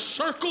you in a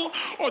circle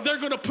or they're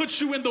going to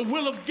put you in the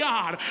will of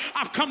God.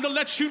 I've come to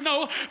let you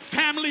know,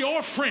 family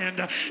or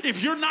friend,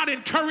 if you're not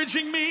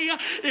encouraging me,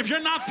 if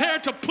you're not there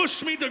to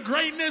push me to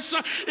greatness,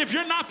 if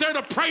you're not there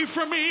to pray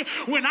for me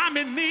when I'm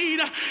in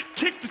need,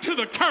 kicked to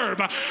the curb.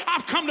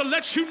 I've come to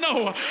let you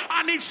know,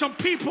 I need some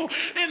people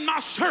in my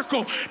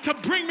circle to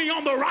bring me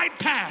on the right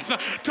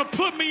path, to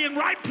put me in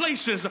right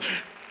places.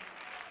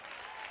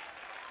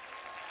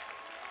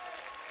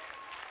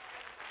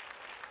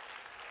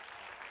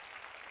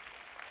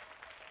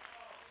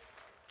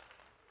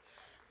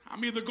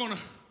 I'm either going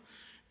to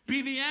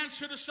be the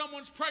answer to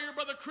someone's prayer,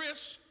 Brother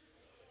Chris,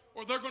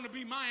 or they're going to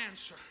be my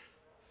answer.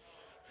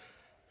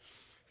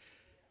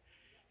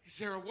 Is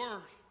there a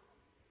word?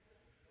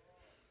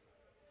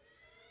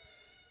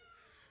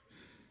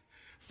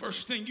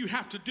 First thing you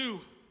have to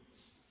do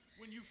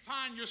when you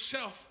find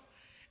yourself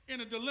in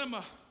a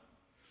dilemma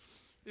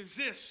is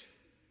this: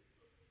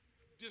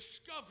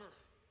 discover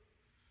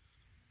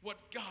what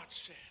God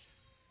said.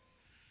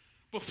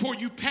 Before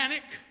you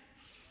panic,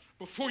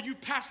 before you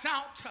pass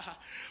out,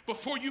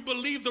 before you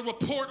believe the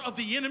report of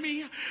the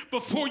enemy,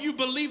 before you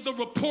believe the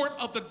report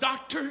of the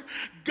doctor,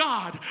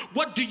 God,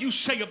 what do you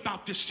say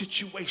about this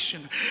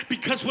situation?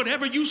 Because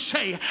whatever you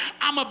say,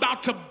 I'm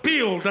about to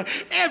build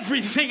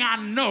everything I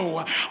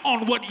know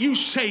on what you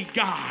say,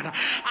 God.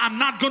 I'm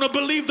not going to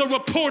believe the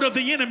report of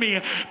the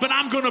enemy, but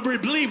I'm going to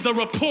believe the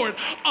report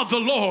of the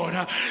Lord.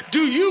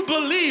 Do you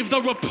believe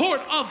the report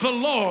of the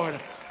Lord?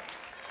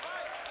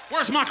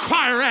 Where's my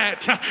choir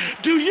at?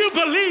 Do you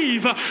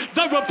believe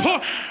the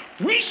report?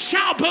 We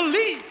shall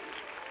believe.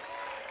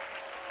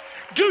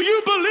 Do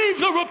you believe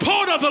the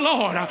report of the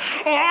Lord?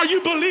 Or are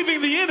you believing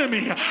the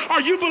enemy?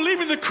 Are you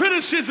believing the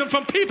criticism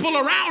from people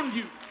around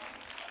you?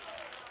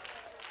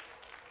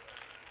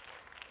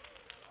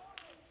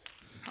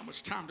 How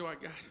much time do I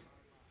got?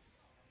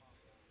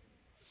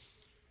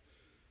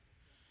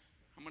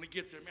 I'm going to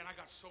get there. Man, I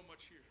got so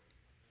much here.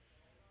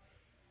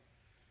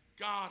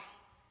 God,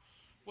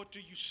 what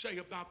do you say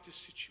about this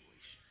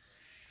situation?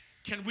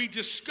 can we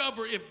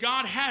discover if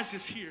God has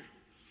us here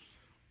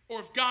or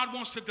if God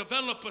wants to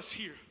develop us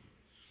here.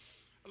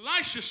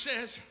 Elisha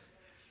says,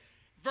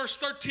 verse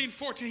 13,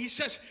 14, he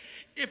says,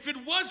 if it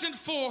wasn't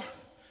for,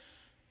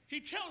 he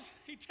tells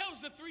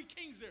the three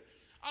kings there,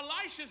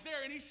 Elisha's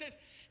there, and he says,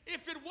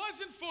 if it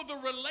wasn't for the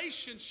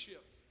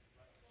relationship,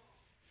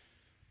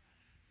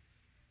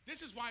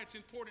 this is why it's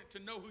important to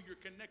know who you're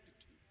connected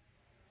to.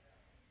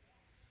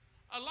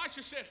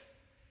 Elisha said,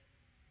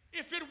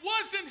 if it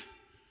wasn't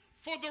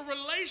for the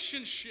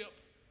relationship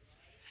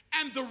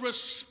and the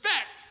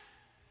respect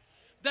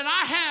that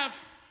I have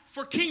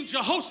for King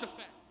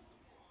Jehoshaphat,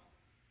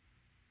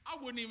 I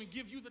wouldn't even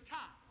give you the time.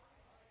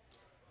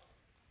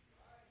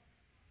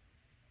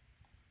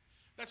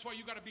 That's why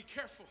you got to be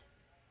careful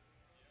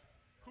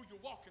who you're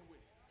walking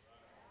with.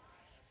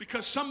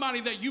 Because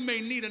somebody that you may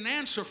need an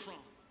answer from,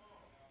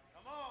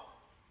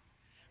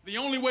 the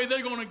only way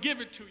they're going to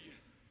give it to you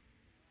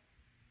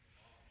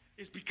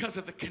is because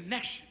of the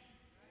connection.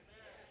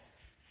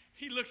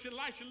 He looks at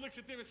Elisha, looks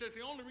at them and says,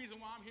 the only reason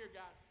why I'm here,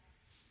 guys,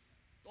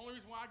 the only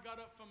reason why I got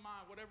up from my,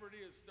 whatever it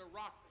is, the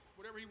rock,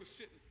 whatever he was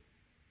sitting,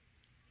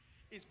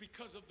 is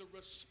because of the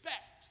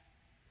respect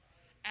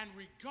and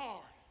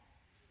regard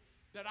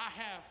that I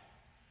have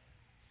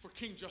for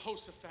King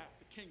Jehoshaphat,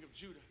 the king of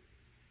Judah.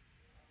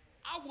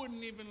 I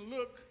wouldn't even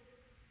look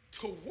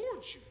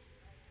towards you.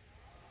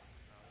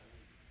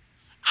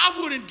 I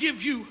wouldn't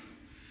give you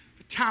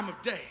the time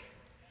of day.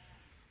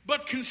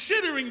 But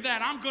considering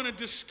that, I'm going to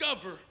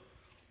discover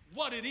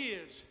what it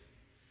is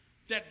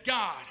that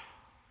God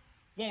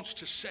wants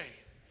to say.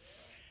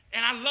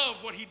 And I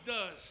love what he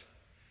does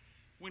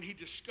when he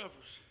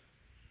discovers.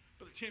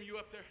 Brother Tim, you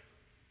up there?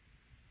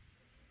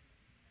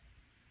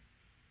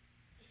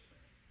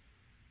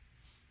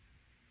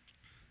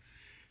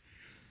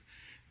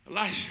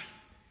 Elisha,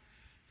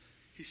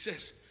 he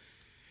says,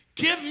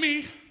 give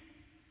me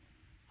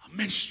a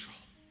minstrel.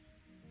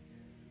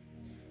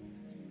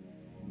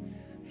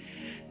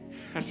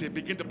 That's it,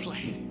 begin to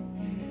play.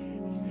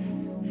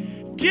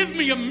 Give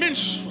me a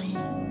minstrel.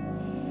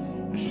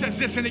 It says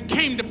this, and it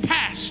came to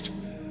pass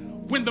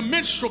when the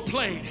minstrel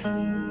played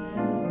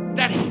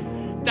that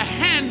the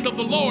hand of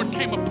the Lord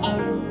came upon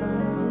him.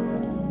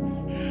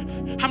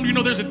 How many of you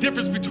know there's a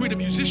difference between a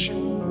musician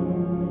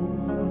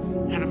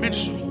and a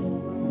minstrel?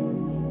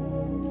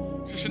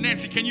 Sister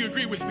Nancy, can you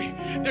agree with me?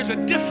 There's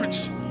a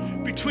difference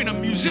between a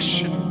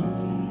musician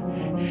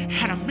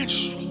and a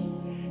minstrel.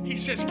 He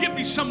says, give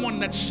me someone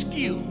that's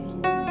skilled.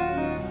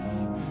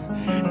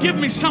 Give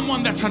me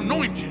someone that's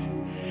anointed.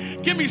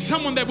 Give me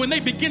someone that when they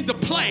begin to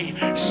play,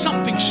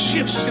 something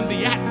shifts in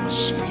the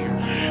atmosphere.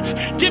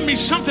 Give me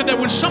something that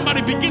when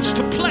somebody begins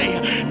to play,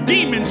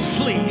 demons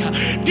flee,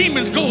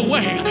 demons go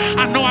away.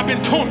 I know I've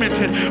been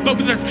tormented,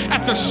 but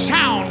at the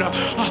sound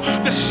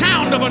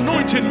of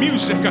anointed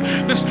music,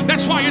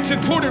 that's why it's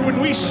important when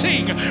we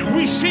sing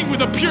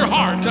with a pure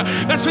heart.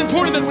 That's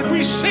important that when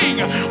we sing,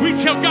 we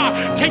tell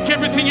God, take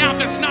everything out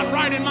that's not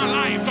right in my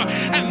life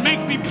and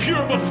make me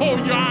pure before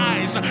your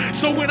eyes.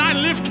 So when I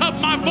lift up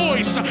my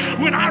voice,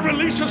 when I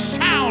release a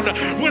sound,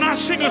 when I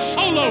sing a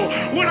solo,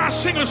 when I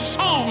sing a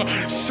song,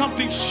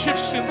 something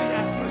shifts in the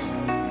atmosphere.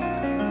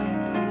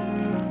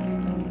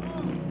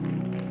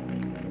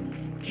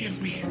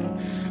 Give me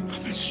a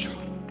minstrel.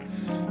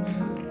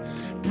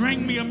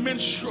 Bring me a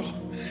minstrel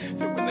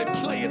that when they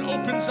play it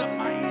opens up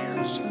my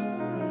ears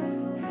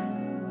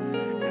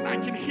and I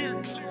can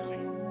hear clearly.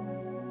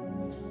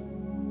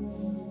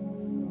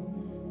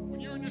 When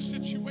you're in your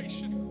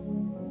situation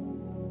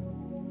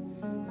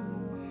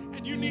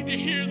and you need to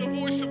hear the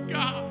voice of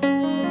God,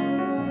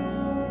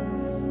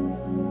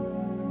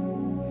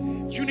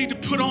 you need to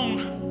put on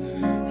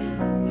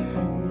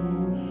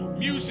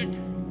music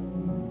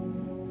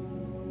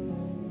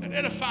that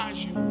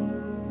edifies you.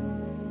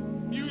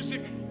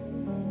 Music,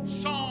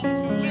 songs,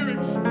 and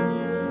lyrics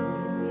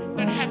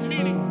that have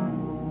meaning.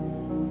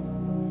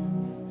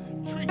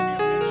 Bring me a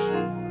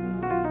minstrel.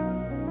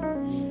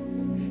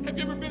 Have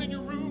you ever been in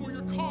your room or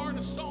your car and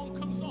a song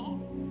comes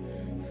on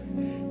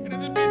and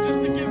then it just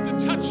begins to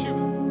touch you?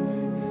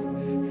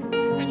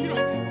 And you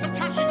know,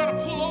 sometimes you got to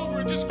pull over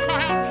and just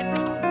cry out to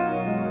God.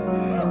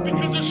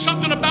 Because there's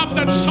something about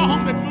that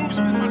song that moves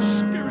me in my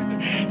spirit.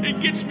 It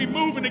gets me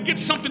moving. It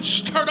gets something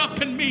stirred up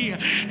in me.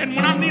 And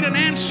when I need an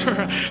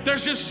answer,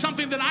 there's just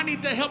something that I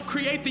need to help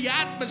create the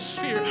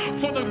atmosphere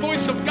for the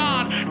voice of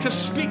God to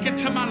speak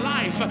into my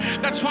life.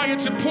 That's why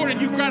it's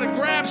important. You got to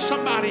grab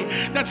somebody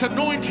that's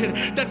anointed,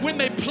 that when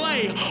they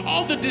play,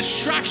 all the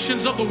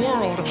distractions of the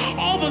world,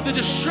 all of the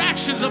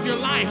distractions of your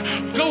life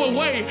go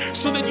away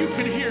so that you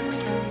can hear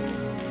clearly.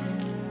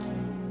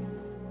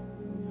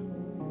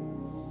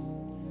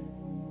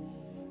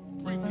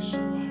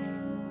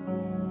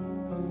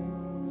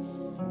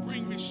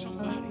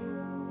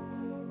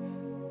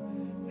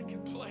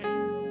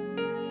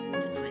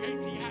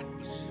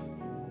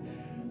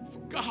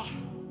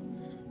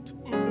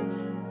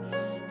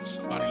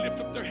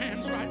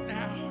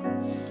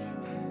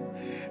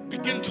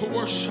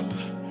 Worship,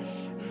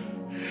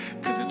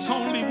 because it's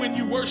only when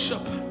you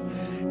worship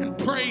and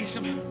praise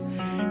him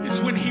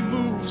is when he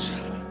moves.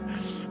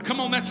 Come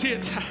on, that's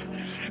it.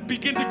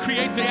 Begin to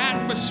create the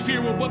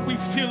atmosphere with what we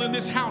feel in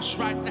this house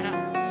right now.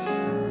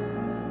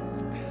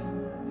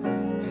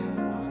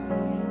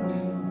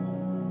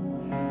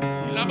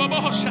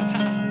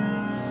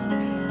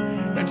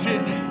 That's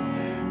it.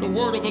 The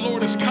word of the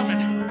Lord is coming.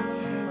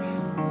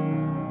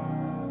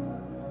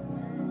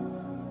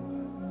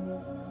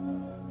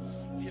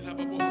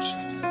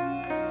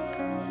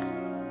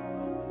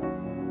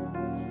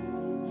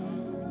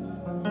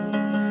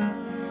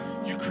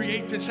 You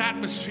create this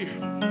atmosphere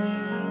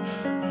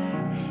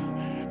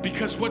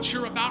because what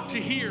you're about to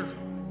hear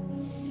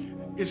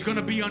is going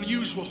to be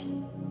unusual.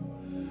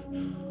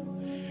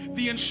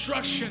 The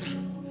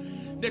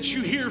instruction that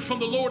you hear from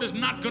the Lord is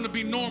not going to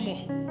be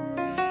normal.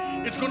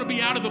 It's going to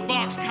be out of the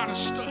box kind of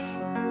stuff.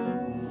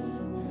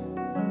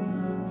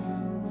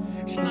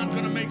 It's not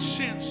going to make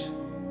sense.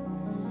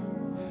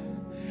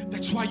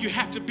 That's why you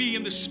have to be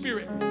in the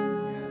Spirit,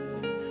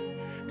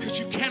 because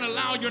you can't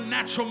allow your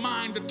natural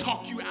mind to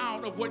talk you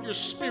out of what your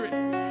spirit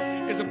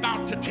is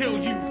about to tell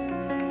you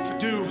to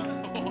do.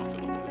 Oh, I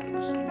feel like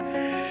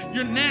this.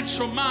 Your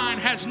natural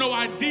mind has no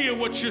idea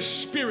what your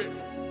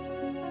spirit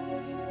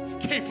is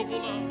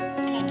capable of.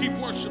 Come on, keep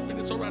worshiping.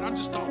 It's all right. I'm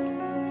just talking.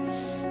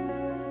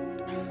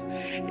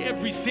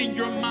 Everything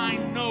your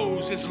mind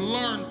knows is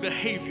learned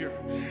behavior,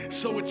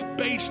 so it's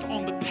based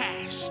on the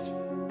past.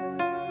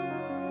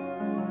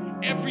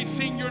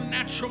 Everything your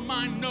natural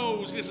mind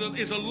knows is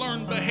a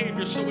learned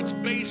behavior, so it's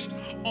based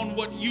on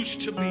what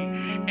used to be.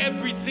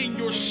 Everything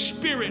your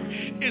spirit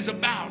is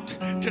about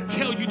to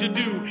tell you to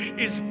do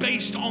is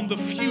based on the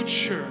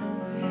future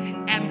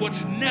and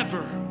what's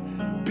never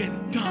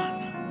been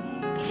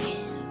done before.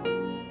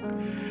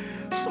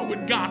 So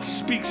when God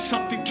speaks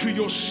something to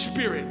your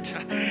spirit,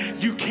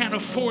 you can't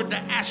afford to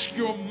ask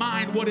your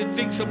mind what it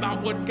thinks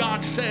about what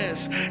God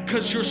says,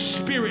 because your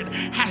spirit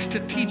has to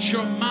teach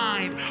your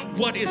mind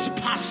what is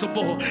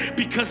possible,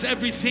 because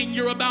everything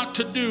you're about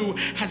to do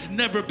has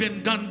never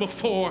been done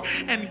before,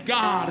 and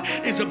God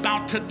is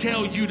about to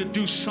tell you to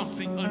do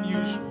something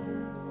unusual.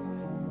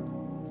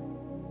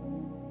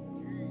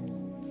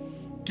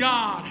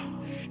 God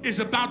is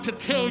about to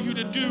tell you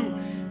to do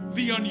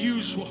the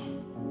unusual.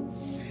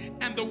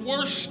 And the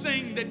worst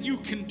thing that you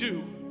can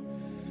do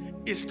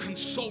is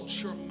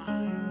consult your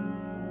mind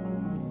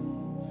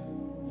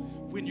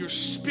when your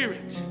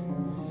spirit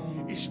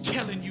is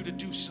telling you to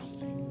do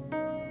something.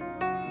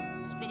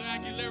 Brother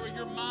Aguilera,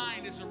 your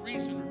mind is a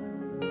reasoner.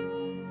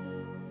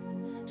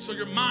 So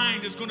your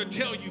mind is going to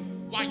tell you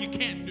why you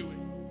can't do it.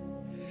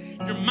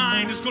 Your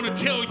mind is going to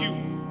tell you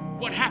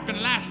what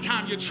happened last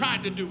time you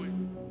tried to do it.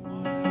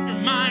 Your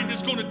mind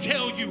is going to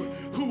tell you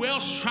who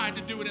else tried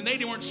to do it and they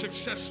weren't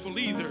successful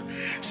either.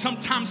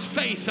 Sometimes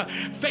faith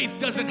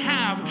doesn't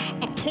have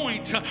a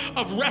point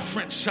of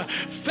reference.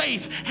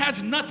 Faith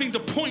has nothing to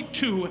point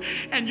to,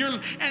 and you're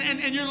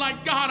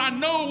like, God, I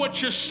know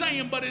what you're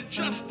saying, but it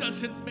just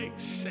doesn't make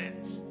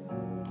sense.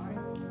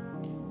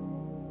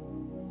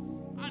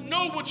 I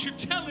know what you're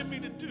telling me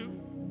to do,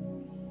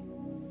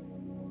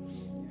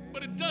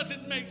 but it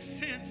doesn't make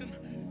sense.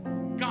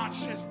 And God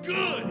says,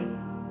 good.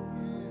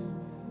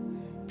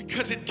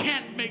 Because it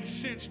can't make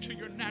sense to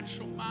your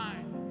natural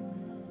mind.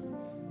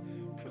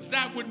 Because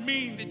that would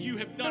mean that you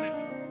have done it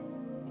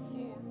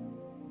before.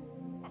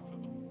 I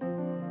feel it.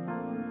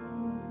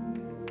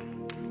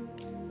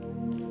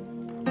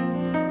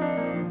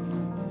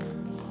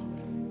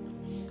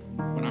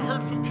 When I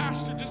heard from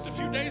Pastor just a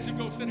few days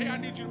ago, said, hey, I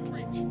need you to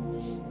preach.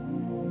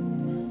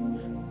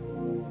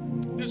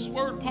 This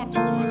word popped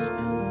into my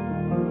spirit.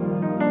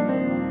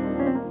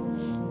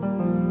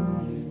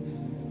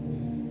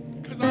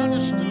 Because I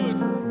understood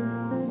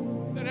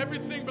that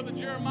everything, Brother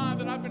Jeremiah,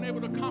 that I've been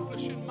able to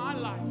accomplish in my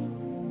life,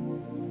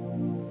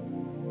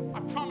 I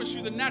promise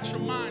you the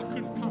natural mind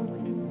couldn't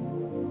comprehend.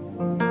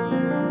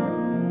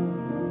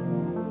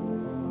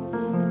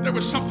 But there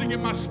was something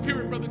in my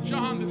spirit, Brother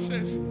John, that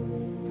says,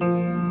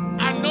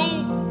 I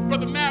know,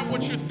 Brother Matt,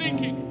 what you're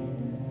thinking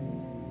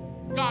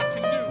God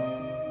can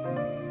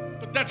do,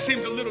 but that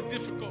seems a little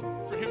difficult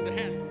for him to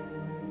handle.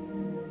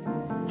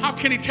 How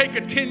can he take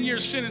a 10-year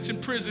sentence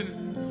in prison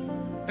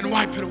and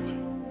wipe it away?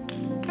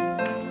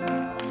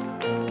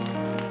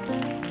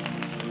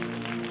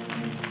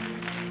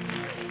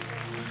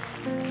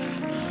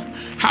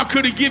 How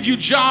could he give you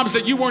jobs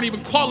that you weren't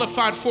even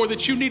qualified for,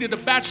 that you needed a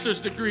bachelor's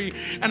degree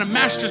and a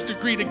master's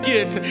degree to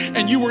get,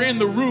 and you were in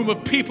the room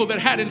of people that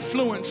had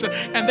influence,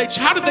 and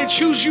how did they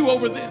choose you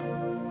over them?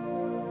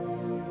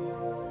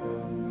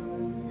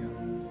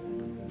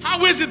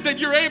 How is it that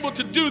you're able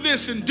to do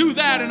this and do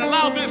that and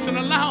allow this and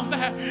allow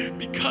that?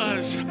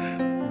 Because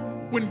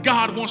when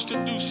God wants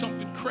to do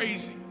something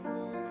crazy,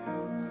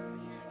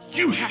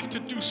 you have to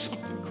do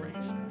something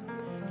crazy.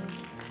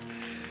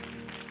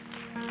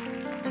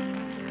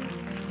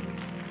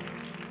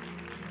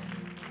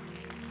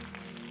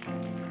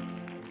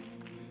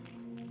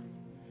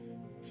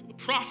 So the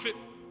prophet,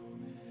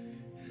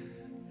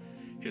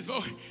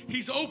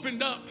 he's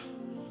opened up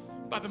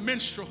by the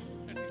minstrel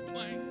as he's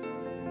playing.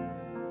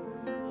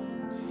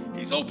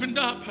 He's opened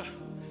up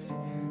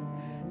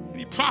and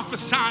he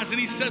prophesies and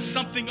he says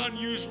something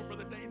unusual,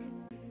 Brother Dana.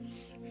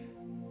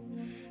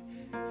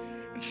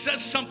 It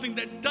says something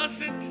that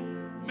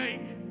doesn't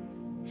make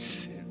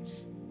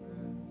sense.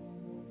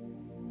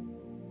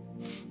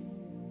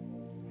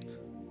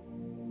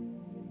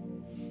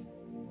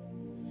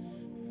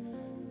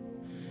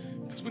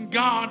 Because when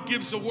God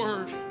gives a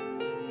word,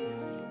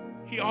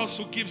 he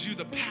also gives you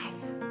the power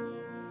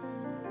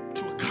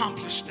to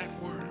accomplish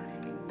that word.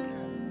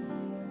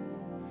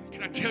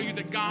 Can I tell you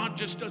that God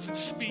just doesn't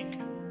speak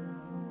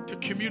to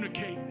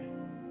communicate?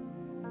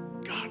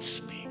 God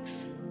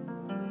speaks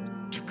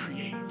to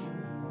create.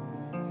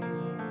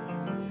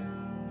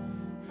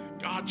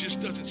 God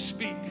just doesn't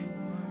speak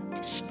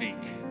to speak.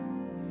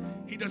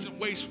 He doesn't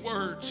waste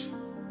words.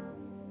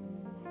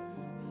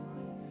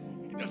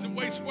 He doesn't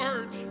waste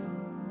words.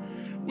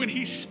 When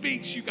he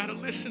speaks, you got to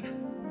listen.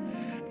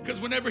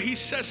 Because whenever he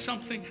says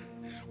something,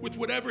 with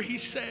whatever he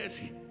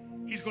says,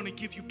 he's going to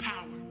give you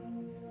power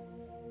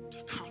to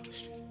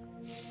accomplish it.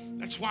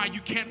 That's why you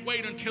can't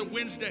wait until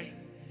Wednesday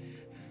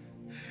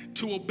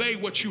to obey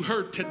what you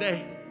heard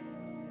today.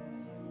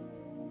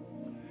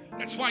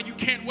 That's why you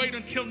can't wait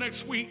until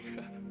next week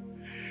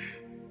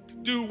to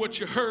do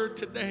what you heard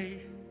today.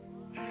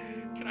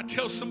 Can I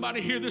tell somebody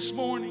here this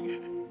morning,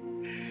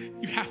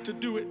 you have to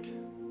do it.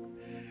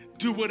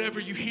 Do whatever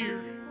you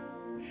hear,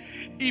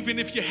 even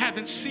if you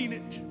haven't seen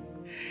it,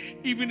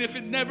 even if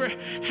it never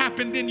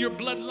happened in your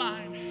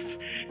bloodline,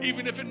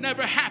 even if it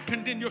never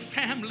happened in your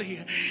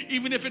family,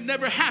 even if it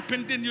never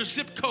happened in your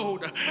zip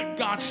code.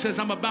 God says,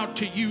 I'm about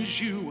to use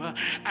you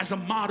as a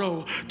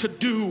motto to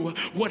do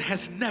what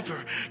has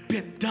never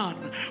been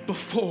done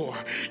before.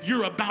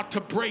 You're about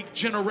to break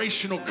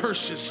generational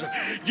curses.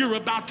 You're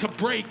about to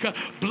break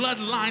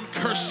bloodline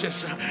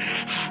curses.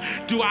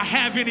 Do I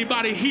have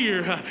anybody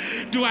here?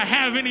 Do I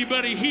have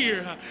anybody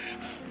here?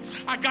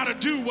 I got to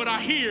do what I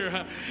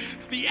hear.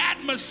 The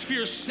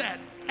atmosphere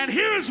set. And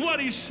here's what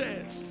he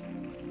says.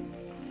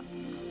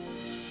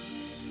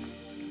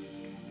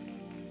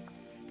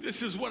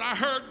 This is what I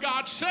heard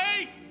God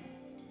say.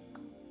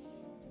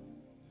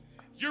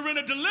 You're in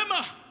a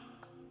dilemma.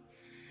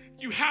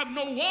 You have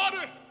no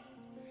water.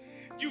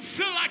 You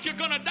feel like you're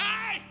going to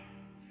die.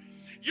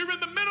 You're in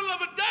the middle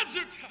of a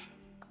desert.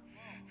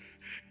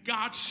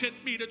 God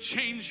sent me to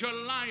change your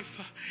life,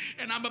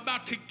 and I'm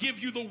about to give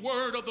you the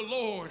word of the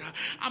Lord.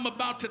 I'm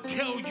about to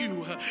tell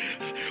you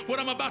what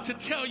I'm about to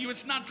tell you.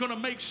 It's not going to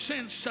make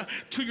sense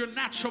to your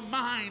natural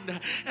mind,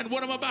 and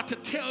what I'm about to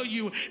tell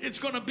you is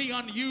going to be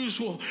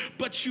unusual,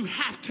 but you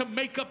have to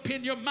make up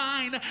in your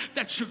mind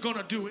that you're going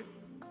to do it.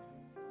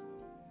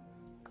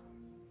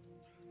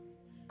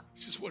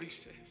 This is what he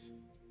says.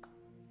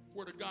 The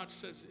word of God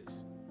says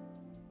this.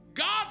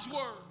 God's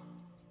word.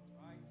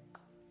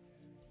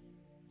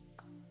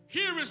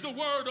 Here is the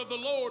word of the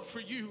Lord for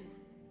you.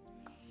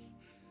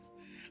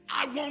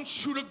 I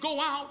want you to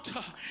go out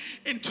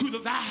into the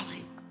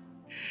valley.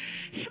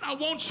 And I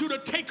want you to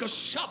take a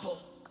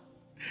shovel.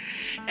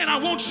 And I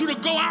want you to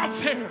go out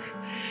there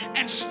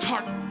and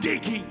start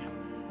digging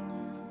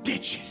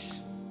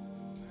ditches.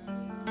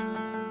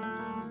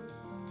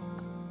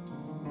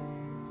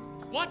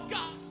 What,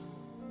 God?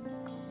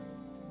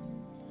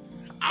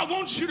 I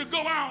want you to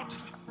go out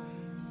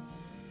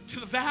to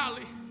the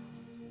valley.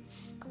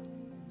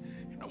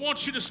 I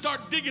want you to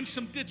start digging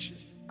some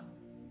ditches.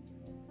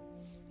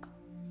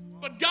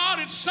 But God,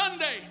 it's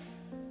Sunday.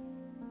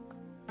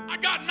 I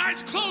got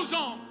nice clothes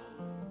on.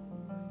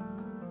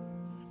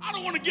 I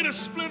don't want to get a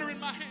splinter in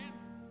my hand.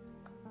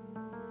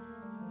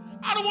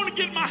 I don't want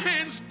to get my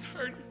hands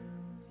dirty.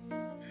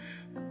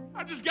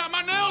 I just got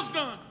my nails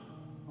done.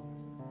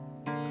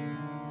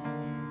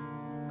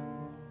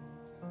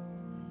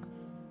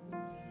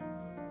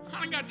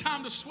 I ain't got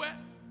time to sweat.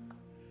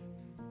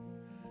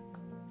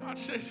 God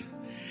says,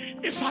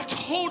 if I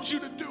told you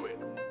to do it,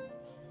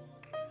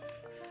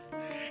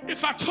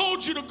 if I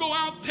told you to go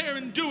out there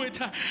and do it,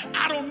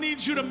 I don't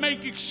need you to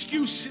make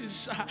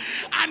excuses.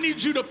 I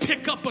need you to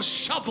pick up a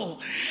shovel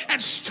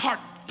and start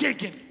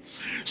digging.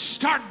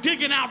 Start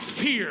digging out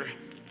fear.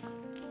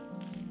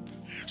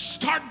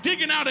 Start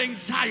digging out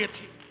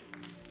anxiety.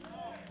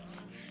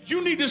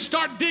 You need to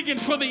start digging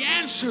for the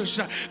answers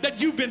that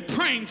you've been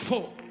praying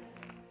for.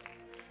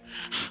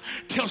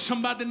 Tell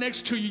somebody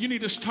next to you, you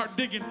need to start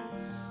digging.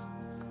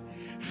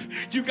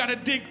 You got to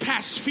dig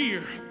past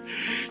fear.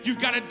 You've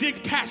got to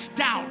dig past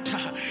doubt.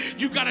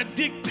 You got to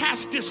dig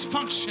past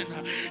dysfunction.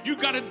 You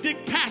got to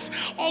dig past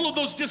all of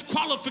those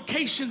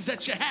disqualifications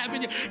that you have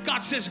in you. God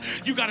says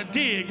you got to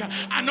dig.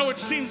 I know it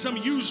seems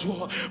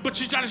unusual, but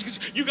you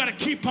got to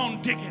keep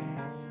on digging.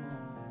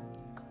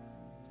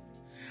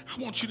 I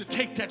want you to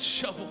take that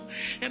shovel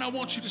and I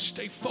want you to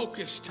stay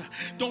focused.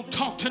 Don't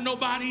talk to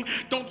nobody.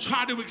 Don't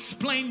try to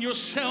explain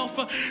yourself.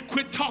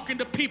 Quit talking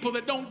to people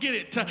that don't get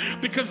it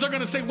because they're going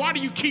to say, why do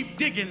you keep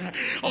digging?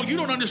 Oh, you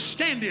don't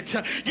understand it.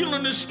 You don't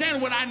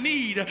understand what I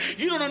need.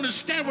 You don't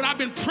understand what I've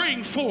been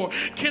praying for.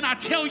 Can I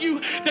tell you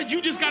that you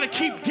just got to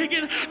keep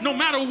digging no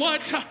matter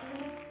what?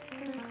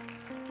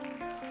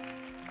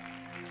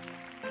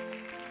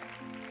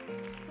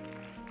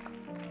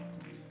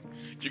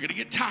 You're going to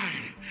get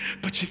tired,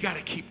 but you got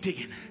to keep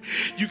digging.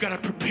 You got to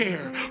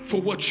prepare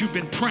for what you've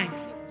been praying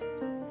for.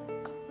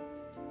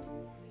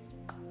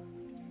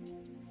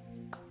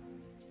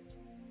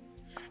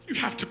 You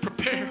have to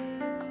prepare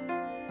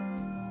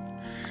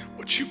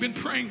what you've been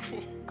praying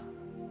for.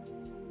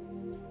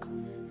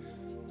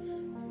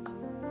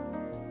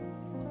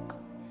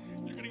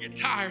 You're going to get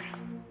tired.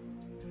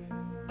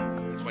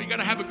 That's why you got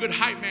to have a good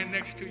hype man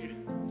next to you.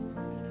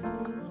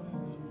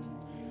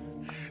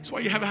 That's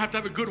why you have to have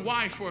a good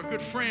wife or a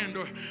good friend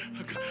or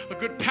a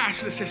good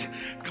pastor that says,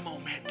 come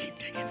on, man, keep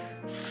digging.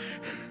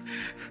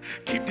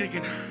 Keep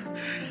digging.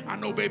 I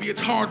know, baby,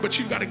 it's hard, but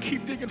you got to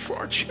keep digging for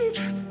our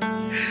children.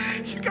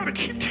 You got to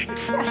keep digging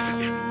for our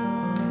family.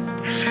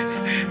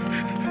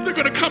 They're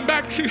going to come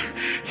back to you.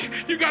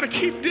 You got to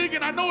keep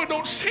digging. I know it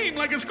don't seem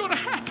like it's going to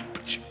happen,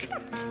 but you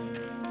got to keep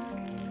digging.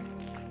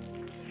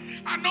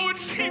 I know it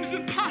seems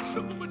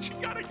impossible, but you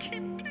got to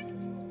keep digging.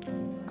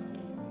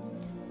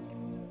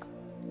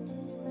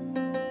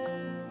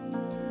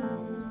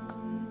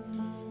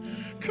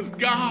 Because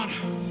God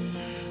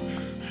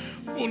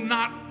will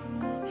not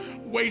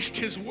waste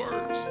his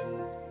words,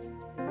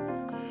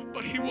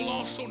 but he will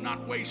also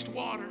not waste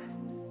water.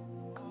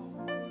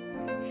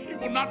 He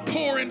will not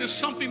pour into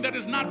something that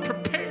is not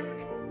prepared.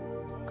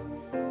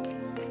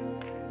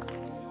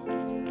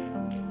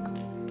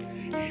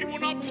 He will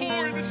not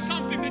pour into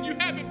something that you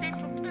haven't been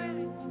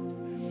prepared.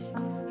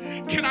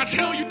 Can I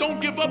tell you, don't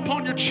give up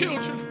on your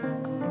children.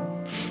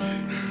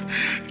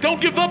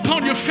 Don't give up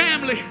on your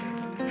family.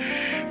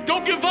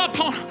 Don't give up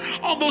on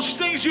those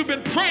things you've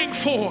been praying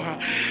for.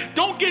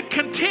 Don't get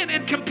content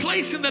and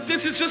complacent that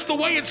this is just the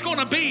way it's going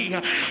to be.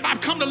 I've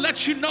come to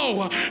let you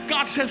know,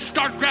 God says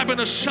start grabbing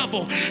a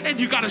shovel and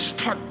you got to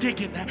start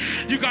digging.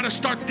 You got to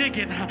start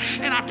digging.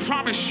 And I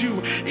promise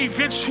you,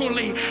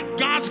 eventually,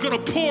 God's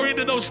going to pour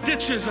into those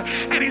ditches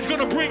and he's going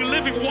to bring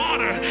living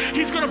water.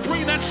 He's going to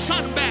bring that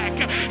son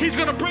back. He's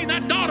going to bring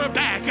that daughter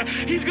back.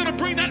 He's going to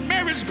bring that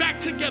marriage back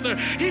together.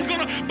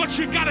 But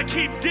you got to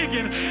keep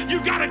digging.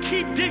 You got to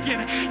keep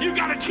digging. You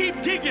got to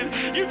keep digging.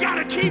 You got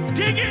to keep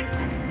digging.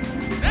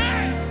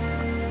 Hey!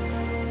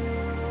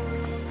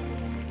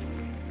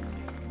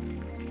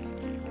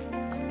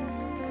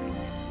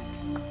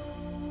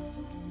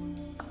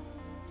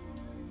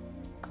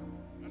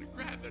 Got to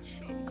grab that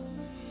shovel.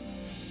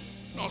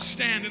 And I'll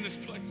stand in this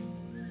place.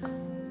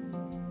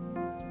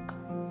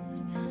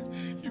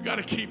 You got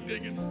to keep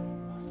digging.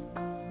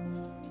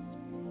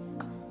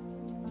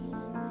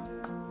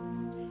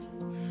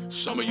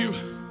 Some of you,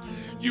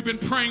 you've been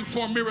praying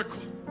for a miracle.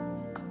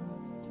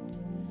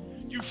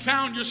 You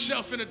found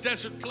yourself in a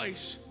desert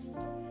place.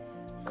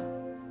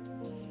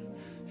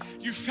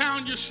 You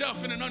found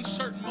yourself in an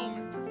uncertain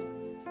moment.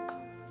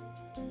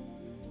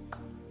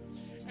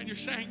 And you're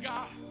saying,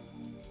 God,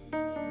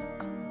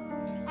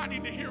 I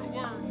need to hear a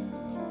word.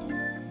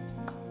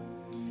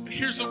 And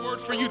here's a word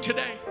for you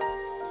today.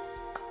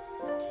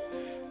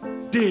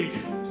 Dig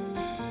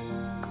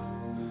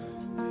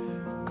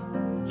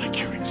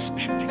like you're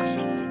expecting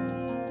something.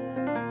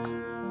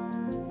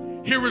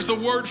 Here is the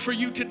word for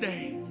you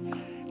today.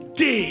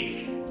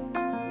 Dig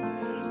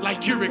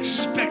like you're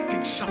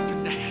expecting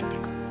something to happen.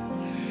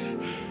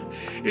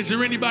 Is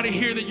there anybody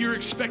here that you're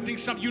expecting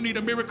something? You need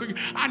a miracle.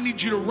 I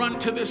need you to run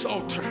to this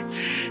altar,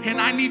 and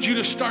I need you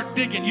to start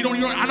digging.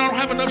 I don't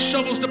have enough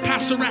shovels to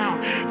pass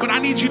around, but I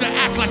need you to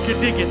act like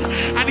you're digging.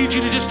 I need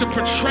you to just to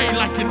portray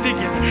like you're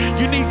digging.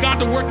 You need God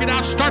to work it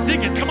out. Start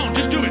digging. Come on,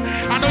 just do it.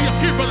 I know you're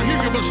here, brother. Here,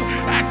 brother.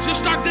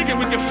 Just start digging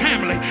with your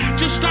family.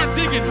 Just start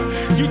digging.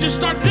 You just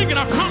start digging.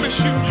 I promise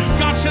you.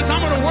 God says,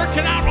 I'm going to work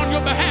it out on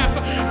your behalf.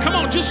 Come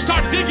on, just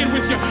start digging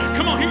with you.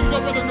 Come on, here you go,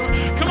 brother.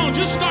 Come on,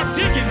 just start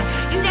digging.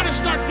 You got to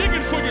start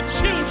digging for your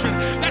children.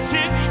 That's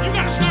it. You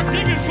got to start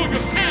digging for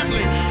your family.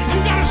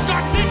 You got to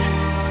start digging.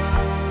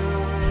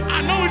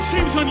 I know it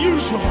seems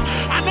unusual.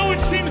 I know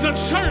it seems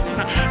uncertain.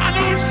 I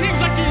know it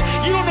seems like you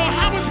don't know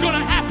how it's going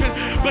to happen.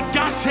 But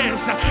God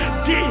says,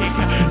 dig,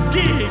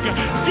 dig,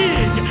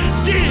 dig,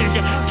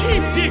 dig.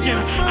 Keep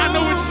digging. I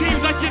know it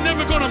seems like you're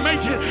never going to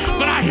make it,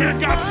 but I hear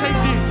God say,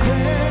 dig.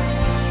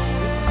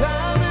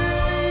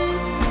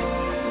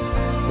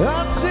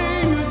 I'll see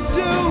you do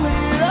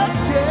it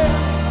again.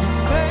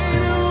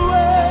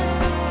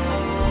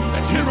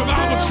 That's it,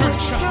 Revival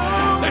Church.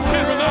 That's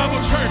it,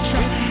 Revival Church.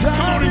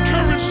 Come on,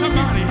 encourage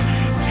somebody.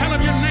 Tell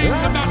them your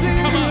name's about to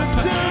come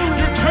up.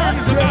 Your turn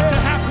is about to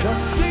happen.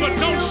 But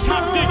don't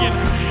stop digging.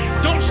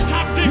 Don't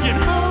stop digging.